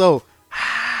 so and so,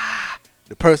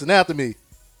 the person after me,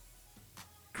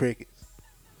 crickets.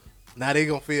 Now they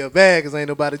gonna feel bad because ain't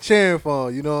nobody cheering for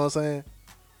them. You know what I'm saying?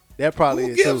 That probably who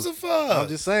is gives too. a fuck? I'm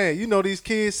just saying, these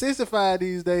kids sissified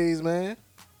these days, man.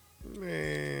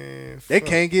 Man, They fuck.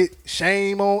 can't get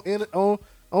shame on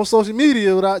social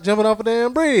media without jumping off a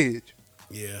damn bridge.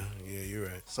 Yeah, you're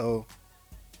right. So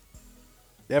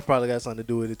that probably got something to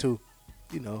do with it too.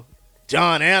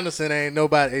 John Anderson ain't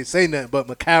say nothing, but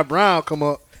Mackay Brown come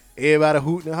up, everybody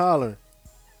hooting and hollering.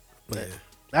 But Yeah.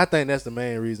 I think that's the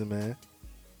main reason, man.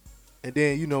 And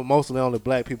then, mostly only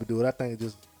black people do it. I think it's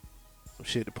just some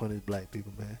shit to punish black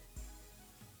people, man.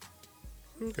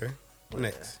 Okay.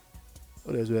 Next.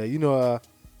 What else we had? You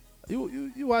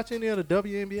watch any of the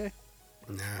WNBA?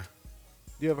 Nah.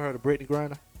 You ever heard of Brittany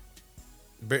Griner?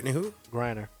 Brittany who?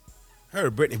 Griner. Heard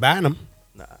of Brittany Bynum.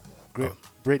 Nah.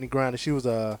 Brittany Griner. She was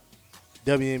a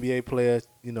WNBA player.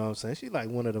 You know what I'm saying? She's like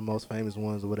one of the most famous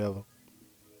ones or whatever.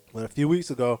 But a few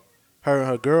weeks ago, her and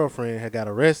her girlfriend had got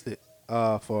arrested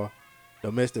for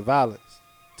domestic violence.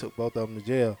 Took both of them to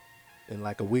jail. And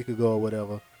like a week ago or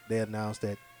whatever, they announced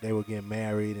that they were getting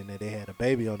married and that they had a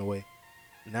baby on the way.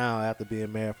 Now, after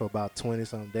being married for about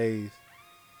 20-some days,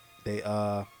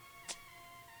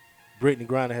 Brittany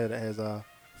Griner has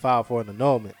filed for an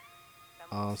annulment.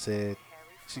 Said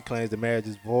she claims the marriage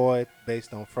is void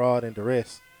based on fraud and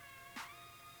duress.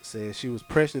 said she was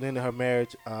pressured into her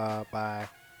marriage by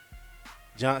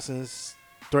Johnson's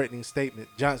threatening statement.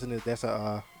 That's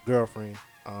a girlfriend.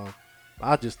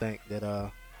 I just think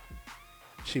that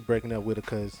she breaking up with her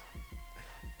because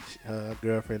her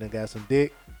girlfriend done got some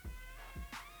dick,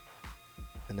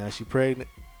 and now she pregnant.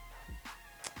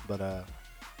 But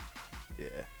yeah.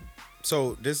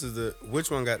 So this is which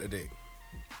one got the dick?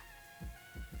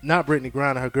 Not Brittany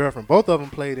Griner, her girlfriend. Both of them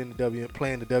playing the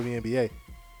WNBA,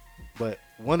 but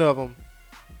one of them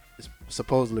is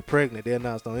supposedly pregnant. They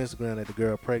announced on Instagram that the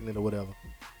girl pregnant or whatever,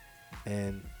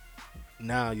 and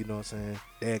now you know what I'm saying.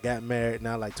 They had got married.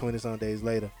 Now like 20-some days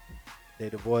later, they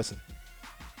divorcing.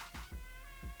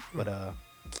 But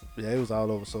yeah, it was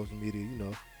all over social media. You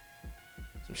know,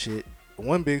 some shit.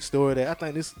 One big story that I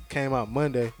think this came out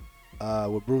Monday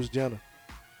with Bruce Jenner.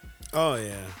 Oh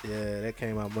yeah, Yeah, that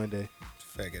came out Monday.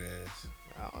 faggot ass.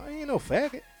 I ain't no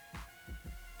faggot.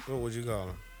 What would you call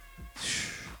him?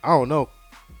 I don't know,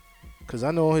 cause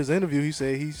I know on his interview he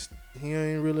said he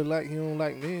don't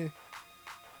like men.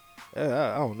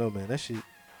 I don't know, man. That shit.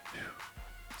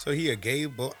 So he a gay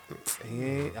boy? He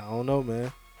ain't. I don't know,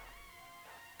 man.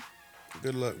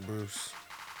 Good luck, Bruce.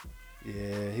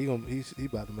 Yeah, he's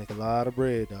about to make a lot of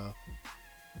bread, dog.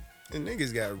 And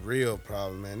niggas got real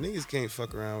problems, man. Niggas can't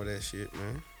fuck around with that shit,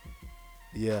 man.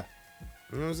 Yeah,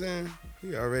 You know what I'm saying?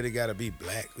 We already gotta be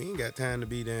black. We ain't got time to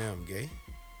be damn gay.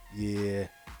 yeah.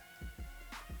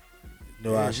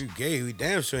 No, Yeah, if you gay, we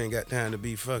damn sure ain't got time to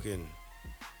be fucking,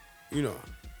 you know.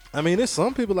 I mean, there's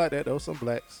some people like that though. Some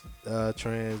blacks,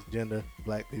 transgender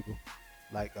black people,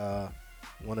 like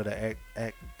one of the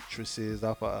actresses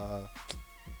off of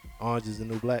Orange Is the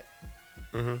New Black.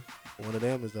 Mm-hmm. One of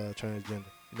them is transgender.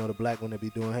 You know the black one that be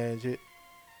doing hair and shit.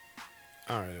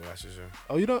 I don't really watch this show.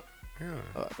 Oh, you don't? Yeah.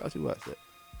 Oh, I thought you watched that.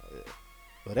 Oh, yeah.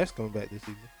 But that's coming back this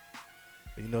season.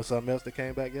 And you know something else that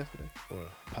came back yesterday? What?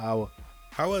 Power.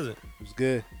 How was it? It was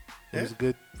good. It Yeah? was a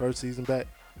good first season back.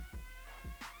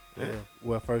 Yeah. Yeah.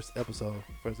 Well, first episode.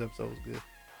 First episode was good.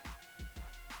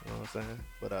 You know what I'm saying?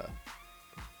 But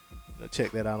you know,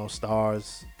 check that out on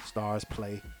Stars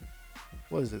Play.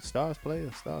 What is it? Stars Play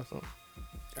or Stars something?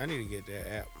 I need to get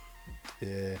that app.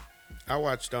 Yeah. I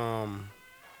watched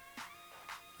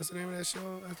what's the name of that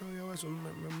show? I told you I watched my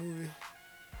movie.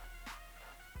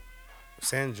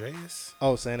 San Andreas?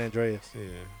 Oh, San Andreas.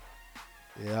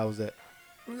 Yeah. Yeah, I was at.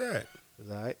 Who's that? It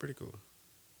was all right. Pretty cool.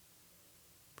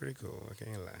 Pretty cool. I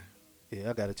can't lie. Yeah,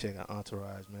 I gotta check out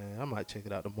Entourage, man. I might check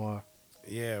it out tomorrow.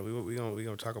 Yeah, we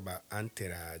gonna talk about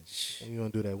Entourage. And you gonna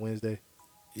do that Wednesday?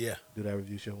 Yeah. Do that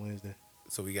review show Wednesday.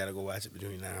 So we gotta go watch it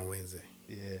between now and Wednesday.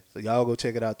 Yeah. So y'all go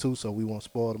check it out too, so we won't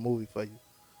spoil the movie for you.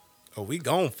 Oh, we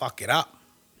gon' fuck it up.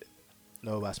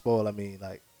 No, by spoil I mean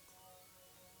like.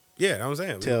 Yeah, know what I'm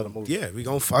saying. Tell the movie. Yeah, we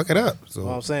gonna fuck it up. So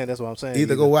What I'm saying, that's what I'm saying.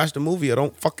 either go watch the movie or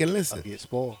don't fucking or listen. get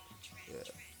spoiled.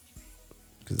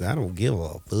 Cause I don't give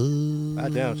a fuck. I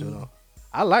damn sure know.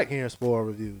 I like hearing spoil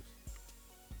reviews.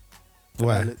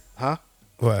 Why? Huh?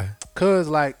 Why? Cause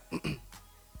like,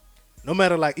 no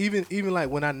matter like even like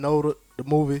when I know the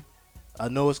movie, I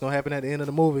know it's gonna happen at the end of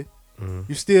the movie.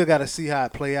 You still gotta see how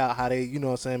it play out, how they, you know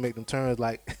what I'm saying, make them turns.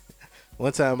 Like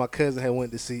one time my cousin had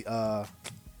went to see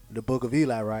the Book of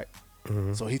Eli, right?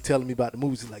 So he telling me about the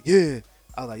movies. He's like, yeah.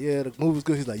 I was like, yeah, the movie was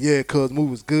good. He's like, yeah, cuz the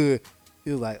movie was good.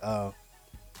 He was like,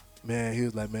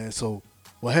 man, so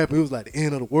what happened? It was like the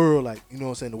end of the world. Like, you know what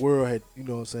I'm saying? The world had, you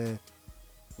know what I'm saying,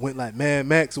 went like Mad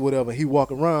Max or whatever. He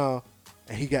walk around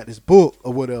and he got this book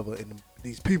or whatever. And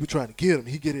these people trying to get him.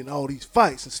 He get in all these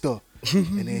fights and stuff.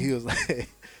 And then he was like,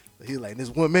 this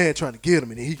one man trying to get him.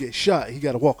 And then he get shot. He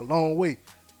got to walk a long way.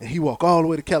 And he walk all the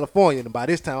way to California. And by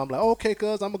this time, I'm like, okay,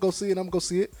 cuz, I'm going to go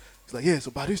see it. He's like, yeah,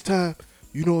 so by this time,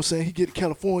 you know what I'm saying, he get to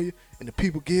California and the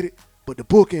people get it, but the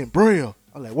book in Braille.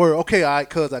 I'm like, word, okay, all right,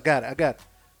 cuz, I got it.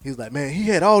 He was like, man, he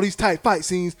had all these tight fight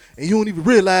scenes and you don't even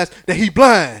realize that he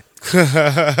blind.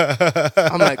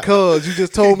 I'm like, cuz, you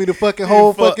just told me the fucking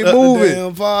whole fucking movie.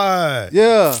 Damn part.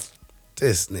 Yeah.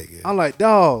 This nigga. I'm like,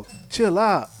 dog, chill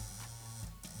out.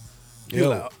 He was Yo.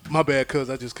 like, my bad, cuz,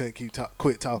 I just couldn't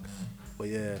quit talking. But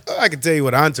yeah, I can tell you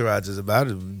what Entourage is about.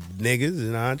 Niggas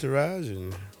and Entourage,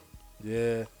 and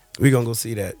yeah, we gonna go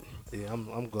see that. yeah,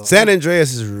 I'm going. San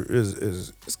Andreas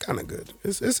is it's kind of good.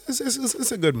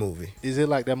 It's a good movie. Is it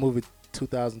like that movie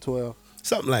 2012?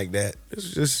 Something like that.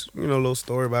 It's just, you know, a little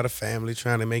story about a family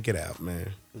trying to make it out, man.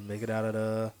 Make it out of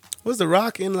the, Was The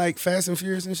Rock in like Fast and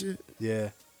Furious and shit? yeah.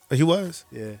 He was.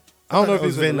 Yeah. I don't know if it he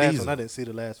was was in Vin the last Diesel. one. I didn't see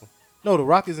the last one. No, The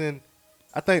Rock is in.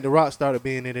 I think The Rock started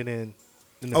being in it in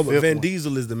the Oh, but fifth Vin one.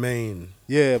 Diesel is the main.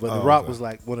 Yeah, but The Oh, Rock okay. was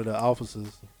like one of the officers,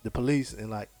 the police, and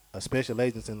like a special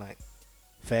agents in like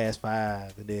Fast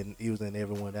 5, and then he was in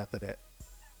everyone after that.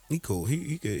 He cool.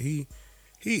 He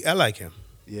could I like him.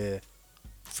 Yeah.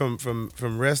 From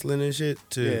wrestling and shit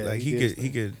to Yeah, like he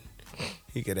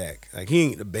he could act. Like he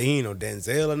ain't no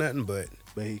Denzel or nothing, but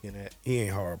he can act. he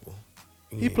ain't horrible.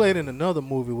 He played in another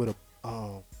movie with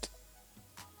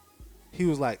he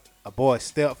was like a boy's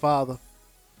stepfather,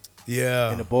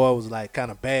 Yeah. and the boy was like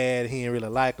kind of bad. He didn't really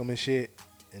like him and shit,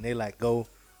 and they like go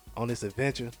on this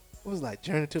adventure. It was like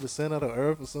Journey to the Center of the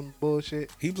Earth or some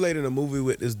bullshit. He played in a movie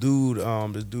with this dude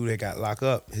that got locked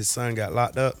up. His son got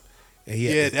locked up. And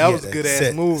That was a good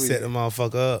ass movie. Set the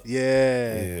motherfucker up.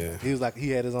 Yeah. He was like,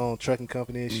 he had his own trucking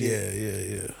company and shit.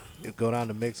 Yeah. He'd go down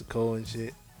to Mexico and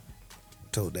shit.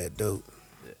 Told that dope.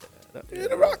 Yeah,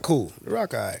 The Rock cool. The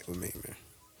Rock alright with me, man.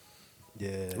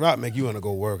 Yeah. The Rock make you want to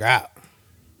go work out.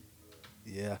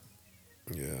 Yeah.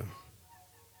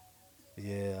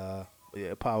 Yeah.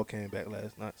 Yeah, Power came back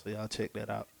last night, so y'all check that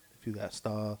out if you got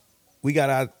stars. We got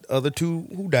our other two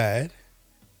who died.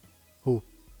 Who?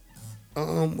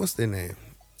 What's their name?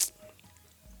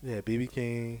 Yeah, BB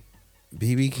King.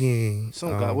 BB King.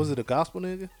 Some guy, was it a gospel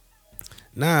nigga?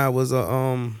 Nah, it was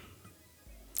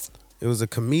a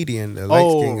comedian, the light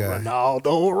skinned guy.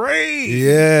 Ronaldo Ray.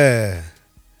 Yeah.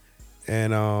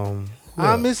 And who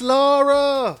I else? Miss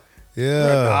Laura.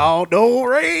 Yeah. Ronaldo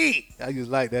Ray. I just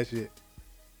like that shit.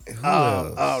 Who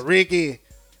else? Ricky.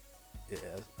 Yeah,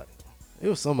 it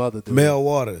was some other dude. Mel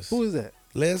Waters. Who is that?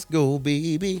 Let's go,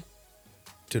 baby.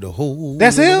 To the whole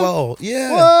That's him? wall.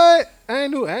 Yeah. What? I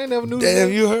ain't never knew Damn,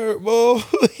 that. you heard, boy.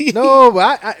 No,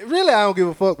 but I really don't give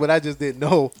a fuck. But I just didn't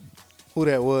know who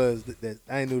that was. That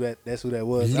I ain't knew that. That's who that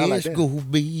was. I like Let's that. go,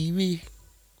 baby.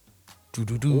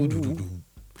 Do.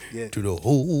 Yeah, To the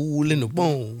hole in the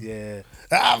bone. yeah.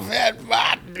 I've had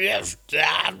my best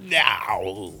time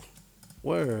now.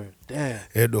 Word, damn.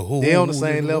 At the hole They on the in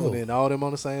same level wall. then. All them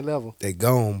on the same level. They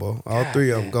gone, bro. All God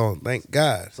three of them damn. gone. Thank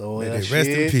God. So May they rest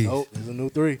shit. in peace. Oh, there's a new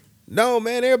 3. No,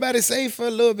 man, everybody safe for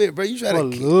a little bit, bro. You try For a to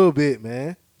little bit,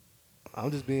 man.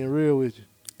 I'm just being real with you.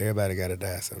 Everybody gotta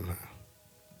die somehow.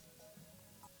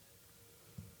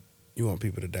 You want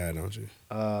people to die, don't you?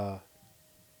 Yeah,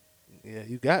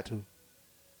 you got to.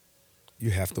 You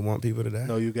have to want people to die.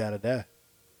 No, you gotta die.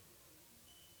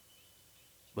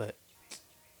 But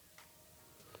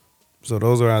So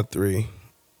those are our 3.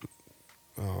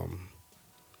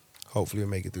 Hopefully we'll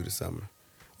make it through the summer.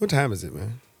 What time is it,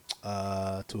 man?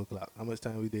 2:00. How much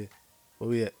time we did? Where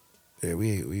we at? Yeah,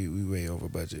 we way over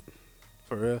budget.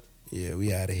 For real? Yeah,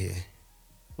 we out of here.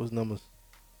 What's numbers?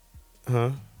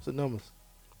 Huh? What's the numbers?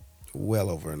 Well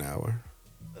over an hour.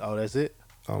 Oh, that's it?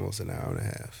 Almost an hour and a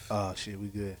half. Oh shit, we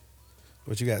good.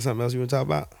 What you got? Something else you want to talk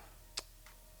about?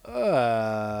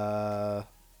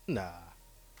 Nah.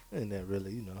 Ain't that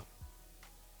really, you know.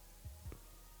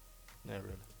 Not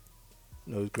really.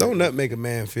 No, it's great. Don't nothing make a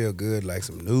man feel good like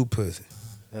some new pussy.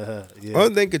 Yeah.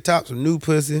 Only thing could top some new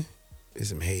pussy is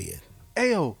some head.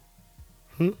 Ayo.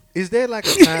 Hmm? Is there like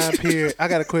a time period? I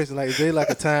got a question. Like, is there like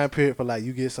a time period for like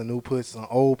you get some new pussy, some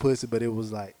old pussy, but it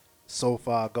was like so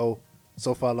far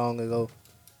long ago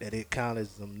that it counted as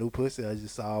some new pussy, or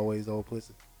just always old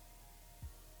pussy?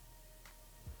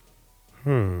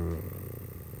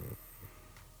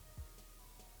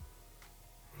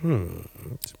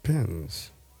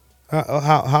 Depends.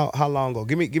 How long ago?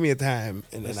 Give me a time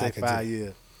and then Let's I say can 5 tell.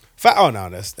 years, 5. Oh no,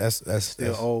 that's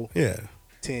still old. Yeah.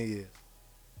 10 years.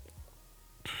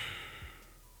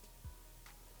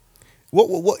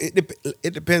 What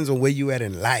it depends on where you at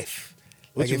in life.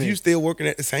 What Like you if mean? you still working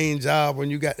at the same job when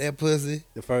you got that pussy,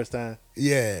 The first time.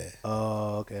 yeah.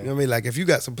 Oh, okay. You know what I mean? Like if you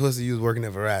got some pussy you was working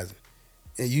at Verizon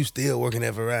and you still working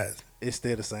at Verizon, It's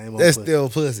still the same old that's pussy. still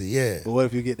pussy, yeah. But what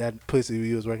if you get that pussy when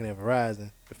you was working at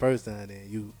Verizon the first time, then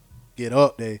you get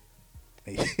up there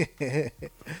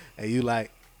and you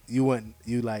like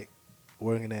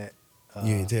working at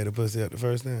You ain't tear the pussy up the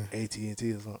first time.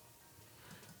 AT&T or something.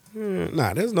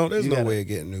 Nah, there's no You gotta- way of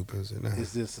getting new pussy. Nah.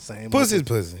 It's just the same. Pussy's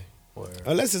pussy. Word.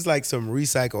 Unless it's like some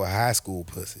recycle high school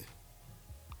pussy.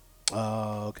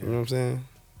 Oh, okay. You know what I'm saying?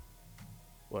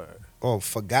 Word. Or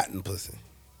forgotten pussy.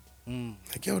 Mm.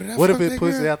 Like, yo, did I What fuck if that it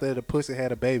pussy girl? out there the pussy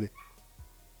had a baby?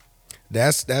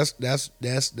 That's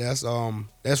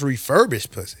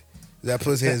refurbished pussy. That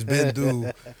pussy has been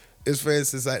through. It's for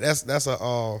instance like that's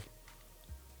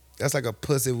like a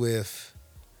pussy with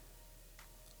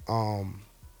a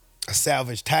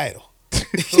salvage title.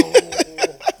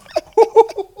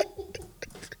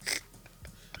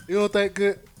 You don't think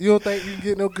you can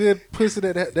get no good pussy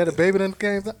that a baby done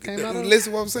came out of?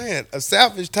 Listen, what I'm saying. A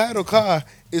salvage title car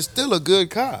is still a good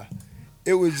car.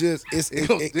 It was just It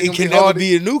gonna it be can never hard to-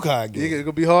 be a new car again. It's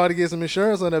gonna be hard to get some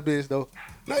insurance on that bitch though.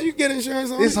 No, you get insurance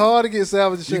on It's it. hard to get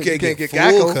salvage You insurance. can't get full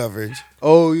Geico. coverage.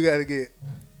 Oh, you gotta get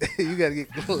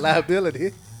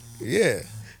liability, Yeah.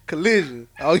 collision.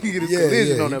 All you get is Yeah,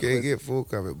 collision yeah, on you that can't pussy. get full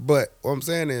coverage. But what I'm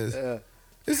saying is, Yeah.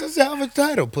 it's a salvage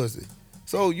title pussy.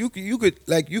 So you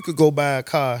could go buy a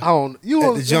car I don't. You at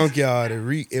want the junkyard and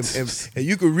you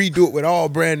could redo it with all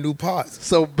brand new parts.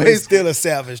 So But it's basically, still a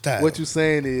salvage title. what you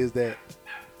saying is that,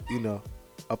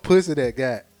 a pussy that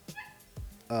got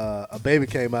a baby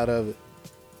came out of it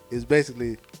is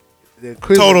basically the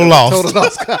equivalent Total of a loss. Total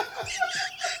loss car.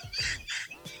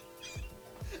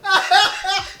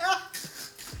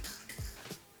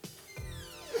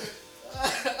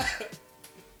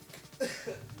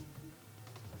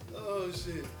 Oh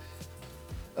shit.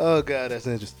 Oh god, that's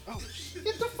interesting. Oh shit.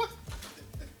 Get the fuck.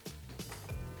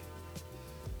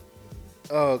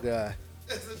 Oh god.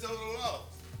 It's a total loss.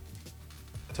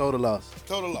 Total loss.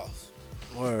 Total loss.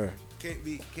 Word. Can't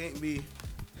be.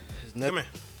 There's Come nothing, here.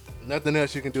 nothing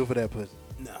else you can do for that pussy.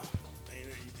 No. Ain't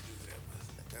nothing you can do for that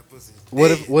pussy. That pussy's What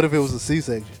dead. if it was a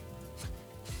C-section?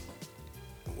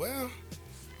 Well,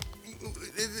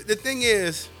 the thing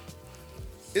is,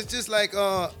 it's just like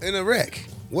in a wreck.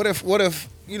 What if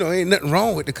ain't nothing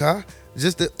wrong with the car,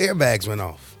 just the airbags went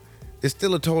off. It's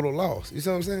still a total loss. You see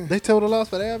what I'm saying? They total loss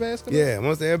for the airbags? Yeah,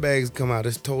 once the airbags come out,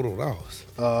 it's total loss.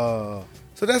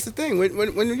 So that's the thing.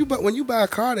 When you buy a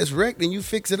car that's wrecked and you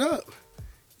fix it up,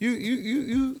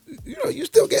 you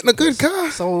still getting a good car.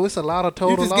 So it's a lot of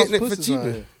total You just loss getting it for pussies out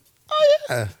cheaper. here. Oh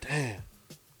yeah, Damn.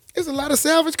 there's a lot of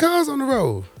salvage cars on the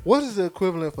road. What is the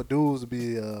equivalent for dudes to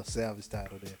be a salvage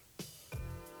title there?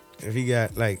 If he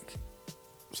got like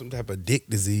some type of dick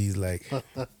disease, like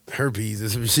herpes or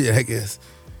some shit, I guess.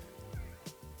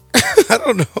 I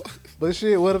don't know. But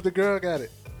shit, what if the girl got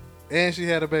it and she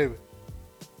had a baby?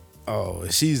 Oh,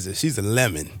 she's a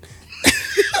lemon.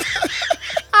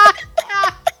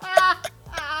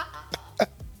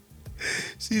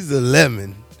 She's a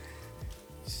lemon.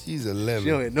 She's a lemon. She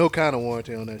don't get no kind of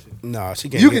warranty on that shit. No, she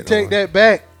can't. You get can take one. that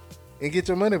back and get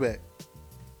your money back.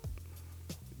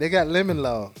 They got lemon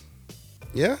law.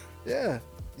 Yeah. Yeah.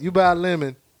 You buy a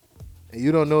lemon and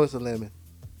you don't know it's a lemon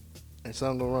and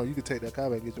something go wrong, you can take that car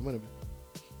back and get your money back.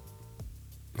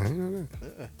 I ain't know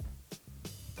that. Yeah.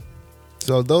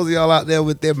 So those of y'all out there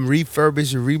with them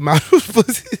refurbished and remodeled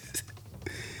pussies,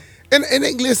 and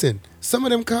they, listen, some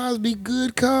of them cars be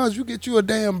good cars. You get you a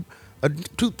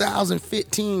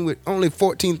 2015 with only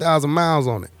 14,000 miles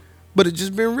on it, but it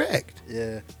just been wrecked.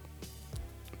 Yeah.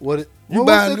 You what's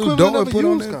buy the a new equivalent door of and a put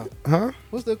on used that, car? huh?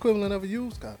 What's the equivalent of a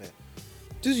used car then?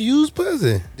 Just use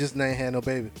pussy. Just ain't had no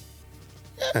baby.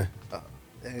 Yeah.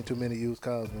 There ain't too many used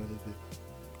cars man. This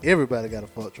bitch. Everybody got a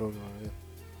fault trophy on here.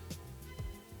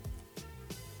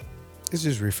 It's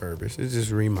just refurbished. It's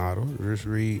just remodeled.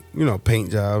 Just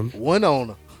paint job. One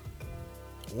owner.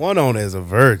 One owner is a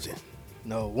virgin.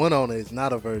 No, one owner is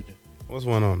not a virgin. What's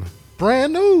one owner?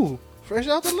 Brand new. Fresh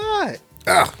out the lot.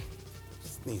 Ah,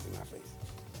 sneeze in my face.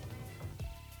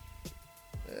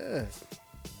 Yeah.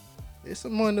 It's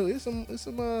some more new. It's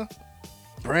some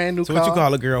brand new So car. what you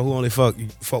call a girl who only fuck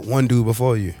one dude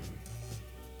before you?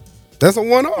 That's a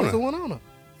one It's a owner. one owner.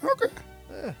 Okay.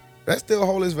 Yeah. That still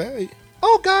hold its value.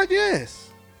 Oh God, yes.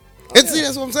 And see,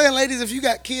 that's what I'm saying, ladies. If you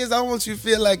got kids, I don't want you to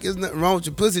feel like there's nothing wrong with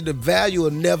your pussy. The value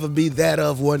will never be that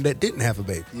of one that didn't have a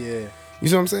baby. Yeah. You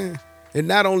see what I'm saying? And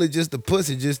not only just the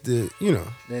pussy, just the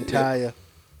The entire.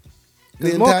 the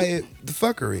It's more- entire the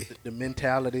fuckery. The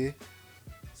mentality.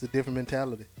 It's a different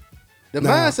mentality. The Nah.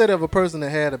 mindset of a person that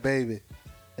had a baby,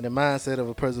 and the mindset of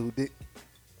a person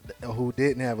who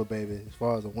didn't have a baby, as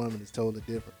far as a woman, is totally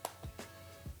different.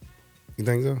 You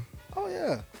think so? Oh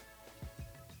yeah.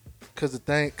 Cause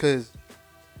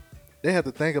they have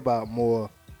to think about more.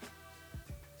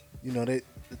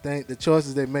 The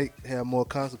choices they make have more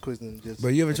consequences than just. But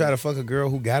you ever try to fuck a girl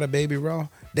who got a baby raw?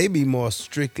 They be more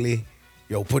strictly,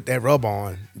 put that rub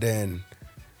on than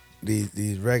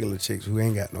these regular chicks who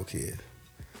ain't got no kids.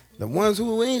 The ones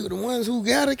who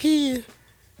got a kid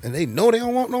and they know they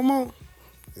don't want no more.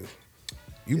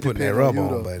 You It putting that depends rub you,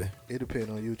 on, though. buddy. It depends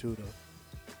on you too,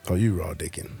 though. Oh, you raw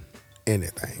dicking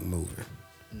anything moving.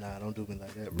 Nah, don't do me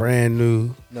like that. Bro. Brand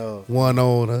new, No, one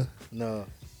owner, no.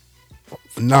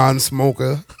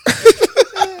 non-smoker.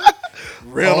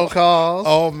 Rental cars.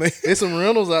 Oh man, There's some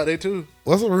rentals out there too.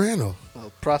 what's a rental?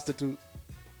 Prostitute.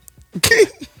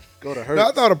 Go to her. No,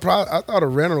 I thought a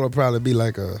rental would probably be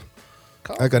like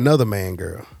another man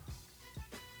girl.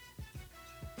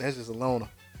 That's just a loaner.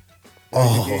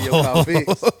 Oh, You get your car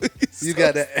fixed. You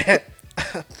got the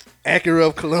Acura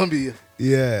of Columbia.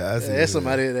 Yeah, I see. That's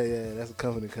somebody that. Yeah, that's a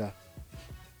company car.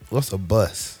 What's a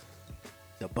bus?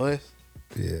 The bus.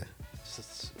 Yeah.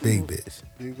 Just Big bitch.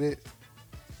 Big bitch.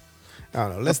 I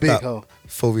don't know. Let's big stop hoe.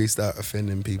 before we start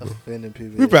offending people. Offending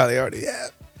people. We probably already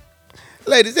have.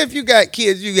 Ladies, if you got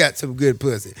kids, you got some good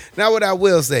pussy. Now, what I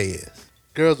will say is,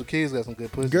 Girls with kids got some good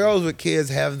pussy. girls with kids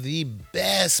have the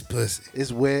best pussy.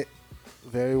 It's wet.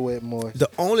 Very wet, moist. The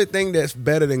only thing that's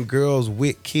better than girls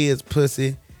with kids'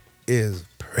 pussy is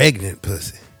pregnant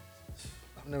pussy.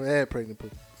 I've never had pregnant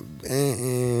pussy.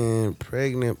 Man,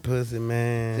 pregnant pussy,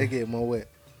 man. They get more wet.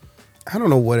 I don't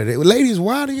know what it is. Ladies,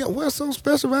 what's so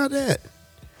special about that?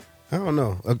 I don't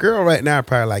know. A girl right now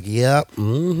probably like, yep, I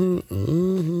don't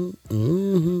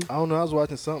know. I was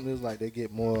watching something. It was like they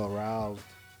get more aroused.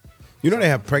 You know they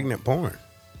have pregnant porn.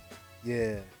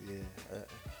 Yeah.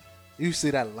 You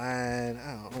see that line?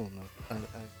 I don't know.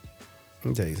 Let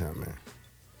me tell you something, man.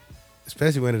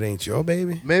 Especially when it ain't your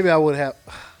baby. Maybe I would have.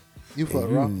 You fuck You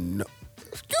wrong. know.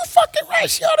 You fucking right.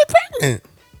 She already pregnant.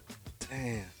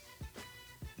 Damn.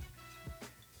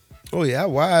 Oh, yeah. I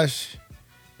wash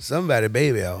somebody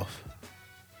baby off.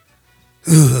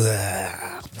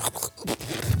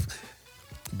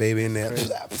 Baby in there.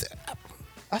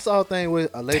 I saw a thing where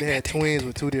a lady had twins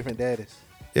with 2 different daddies.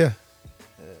 Yeah.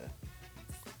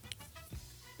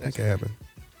 That can happen.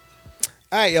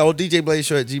 All right, y'all.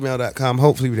 DJBlazeShow@gmail.com.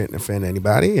 Hopefully we didn't offend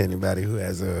anybody. Anybody who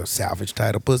has a salvage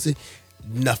title pussy.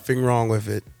 Nothing wrong with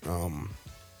it.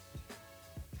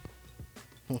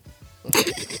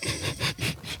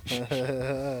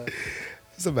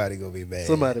 Somebody gonna be mad.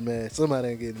 Somebody mad. Somebody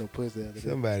ain't getting no pussy out of it.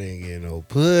 Somebody ain't getting no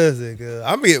pussy, girl.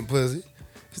 I'm getting pussy.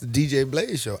 It's the DJ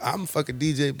Blaze Show. I'm fucking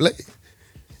DJ Blaze.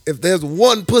 If there's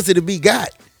one pussy to be got,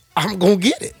 I'm gonna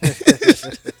get it.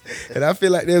 And I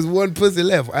feel like there's one pussy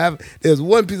left. There's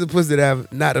one piece of pussy that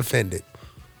I've not offended.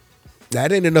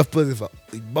 That ain't enough pussy for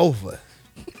both of us.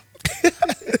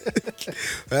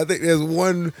 But I think there's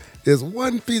one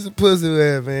piece of pussy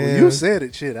there, man. Well, you said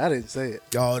it, shit. I didn't say it.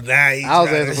 Oh, nice. I was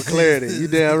asking for clarity. You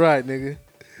damn right, nigga.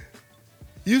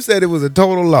 You said it was a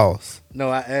total loss. No,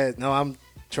 I asked. No, I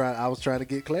was trying to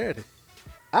get clarity.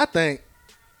 I think.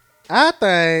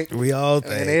 We all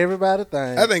think. And everybody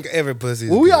think. I think every pussy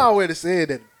is Well, we good. already said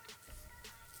that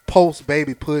post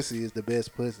baby pussy is the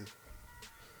best pussy.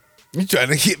 You trying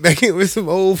to get back in with some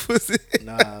old pussy?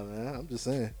 Nah, man. I'm just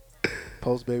saying.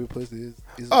 Post baby pussy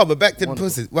is Oh, but back to wonderful.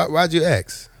 the pussy. Why'd you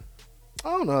ask? I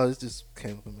don't know. It just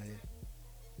came up in my head.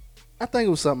 I think it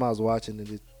was something I was watching and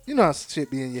it, you know how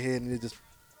shit be in your head and it just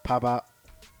pop out.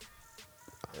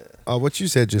 What you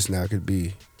said just now could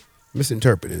be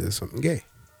misinterpreted as something gay.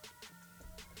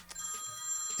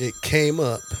 It came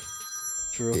up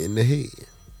True. in the head.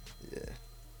 Yeah.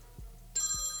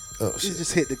 Oh, You shit.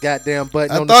 just hit the goddamn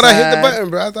button I on thought the I side. hit the button,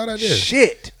 bro. I thought I did.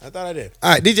 Shit. I thought I did.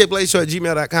 All right,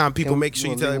 DJBlazeShow@gmail.com. People, Can we- make sure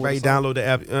you you tell wanna leave everybody with a download the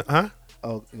app. Huh?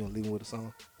 Oh, you gonna leave him with a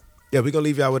song? Yeah, we're going to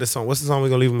leave y'all with a song. What's the song we're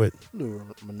going to leave them with? Little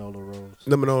Manolo Rose.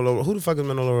 The Manolo. Who the fuck is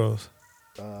Manolo Rose?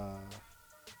 Uh,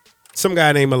 Some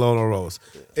guy named Manolo Rose.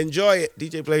 Enjoy it.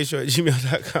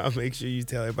 DJBlazeShow@gmail.com. Make sure you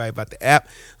tell everybody about the app.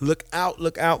 Look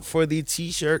out for the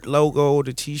t-shirt logo.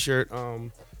 The t-shirt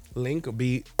link will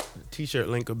be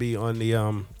on the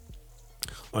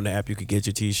app. You could get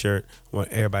your t-shirt. I want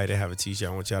everybody to have a t-shirt.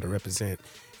 I want y'all to represent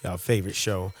y'all favorite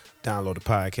show. Download the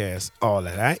podcast. All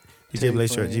that, all right?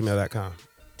 DJBlazeShow@gmail.com.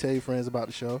 tell your friends about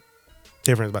the show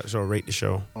Tell your friends about the show. Rate the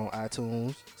show. on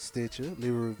iTunes, Stitcher.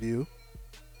 Leave a review.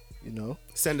 You know,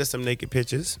 Send us some naked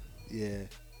pictures. yeah.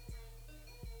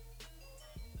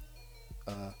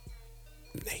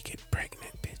 Naked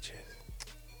pregnant pictures.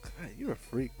 God, you're a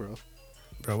freak, bro.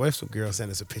 Bro, what if some girl send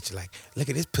us a picture like, look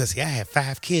at this pussy, I had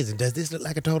 5 kids, and does this look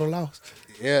like a total loss?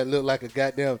 Yeah, it looked like a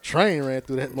goddamn train ran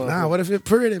through that motherfucker. Nah, what if it's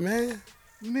pretty, man?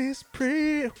 Miss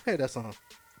Pretty. Hey, that song.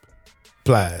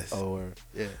 Plies. Oh, word.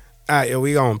 Yeah. All right, yo,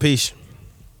 we on. Peace.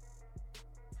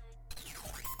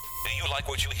 Do you like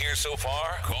what you hear so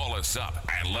far? Call us up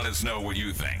and let us know what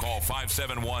you think. Call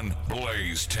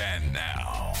 571-BLAZE-10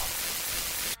 now.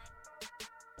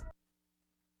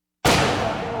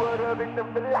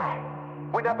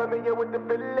 We're not familiar with the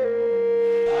feeling.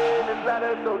 This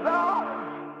ladder so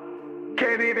long,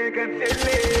 can't even conceal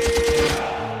it.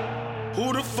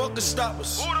 Who the fuck can stop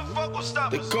us? Who the fuck will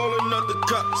stop us? They calling up the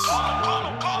cops.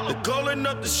 Call them. They calling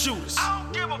up the shooters. I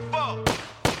don't give a fuck.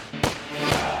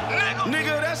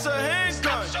 Nigga, that's a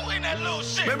handgun. Stop shooting that little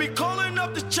shit. Man, we calling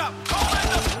up the chopper.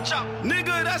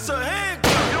 Nigga, that's a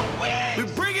handgun. We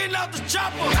bringing out the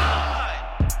chopper.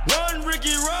 Run,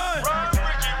 Ricky, run. Run,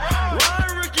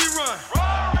 Ricky, run.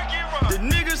 The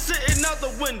nigga sitting out the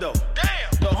window. Damn.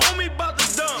 The homie bout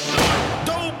to dump.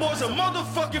 Those boys a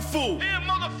motherfucking fool.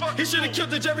 He should've killed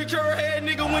the Jerry Curl head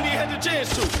nigga when he had the chance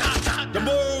to. The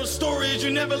moral of the story is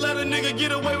you never let a nigga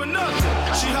get away with nothing.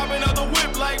 She hopping out the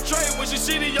whip like Trey when she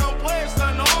see the young players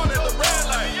starting on at the red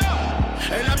light.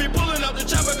 And I be pulling out the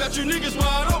chopper, got you niggas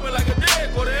wide open like a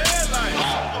dead for the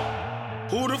headline.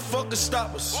 Who the fuck can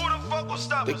stop us? Who the fuck will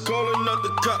stop us? They calling up the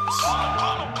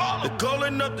cops. They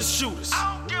calling up the shooters.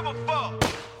 I don't give a fuck.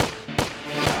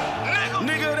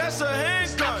 Nigga, that's a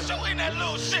handgun. Stop shooting that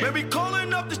little shit. Baby,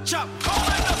 calling up the chopper.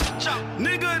 Calling up the chopper.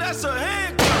 Nigga, that's a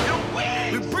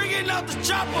handgun. We bringing out the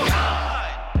chopper.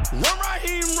 Run,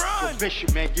 Raheem, run.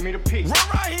 Bishop, man, give me the piece. Run,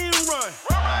 Raheem, run.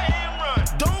 Run, Raheem, run.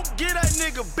 Don't get that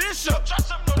nigga Bishop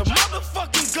the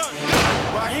motherfucking gun.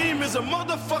 Raheem is a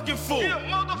motherfucking fool.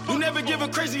 You never give a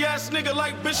crazy ass nigga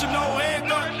like Bishop no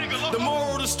handgun. The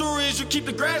moral of the story is you keep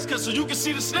the grass cut so you can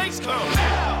see the snakes come.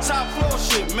 Top floor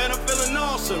shit, man, I'm feeling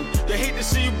awesome. They hate to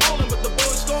see you ballin', but the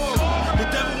boys storm. The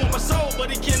devil want my soul,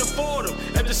 but he can't afford him.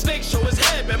 At the snake show his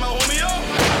head, man, my homie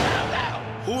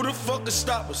off. Who the fuck can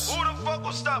stop us? Who the fuck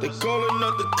will stop us? They calling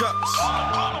up the cops.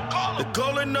 They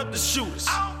calling up the shooters.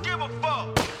 I don't give a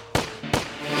fuck.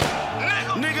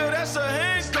 Nigga, that's a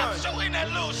handgun. Stop shooting that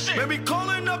little shit. Baby,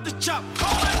 calling up the chopper.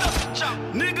 Calling up the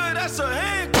chopper. Nigga, that's a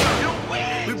handgun.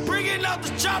 We bringing out the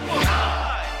chopper.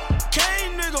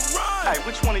 Kane, nigga, run. Hey,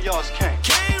 which one of y'all's Kane?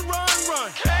 Kane, run.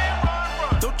 Kane,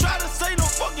 run. Don't try to say no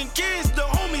fucking kids. The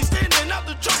homies standing out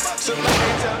the truck. Somebody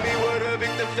tell me what a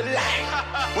victim feel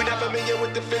like. We not familiar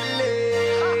with the feeling.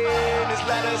 This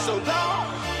ladder so long,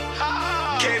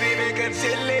 can't even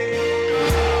conceal it.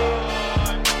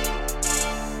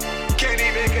 Can't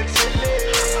even conceal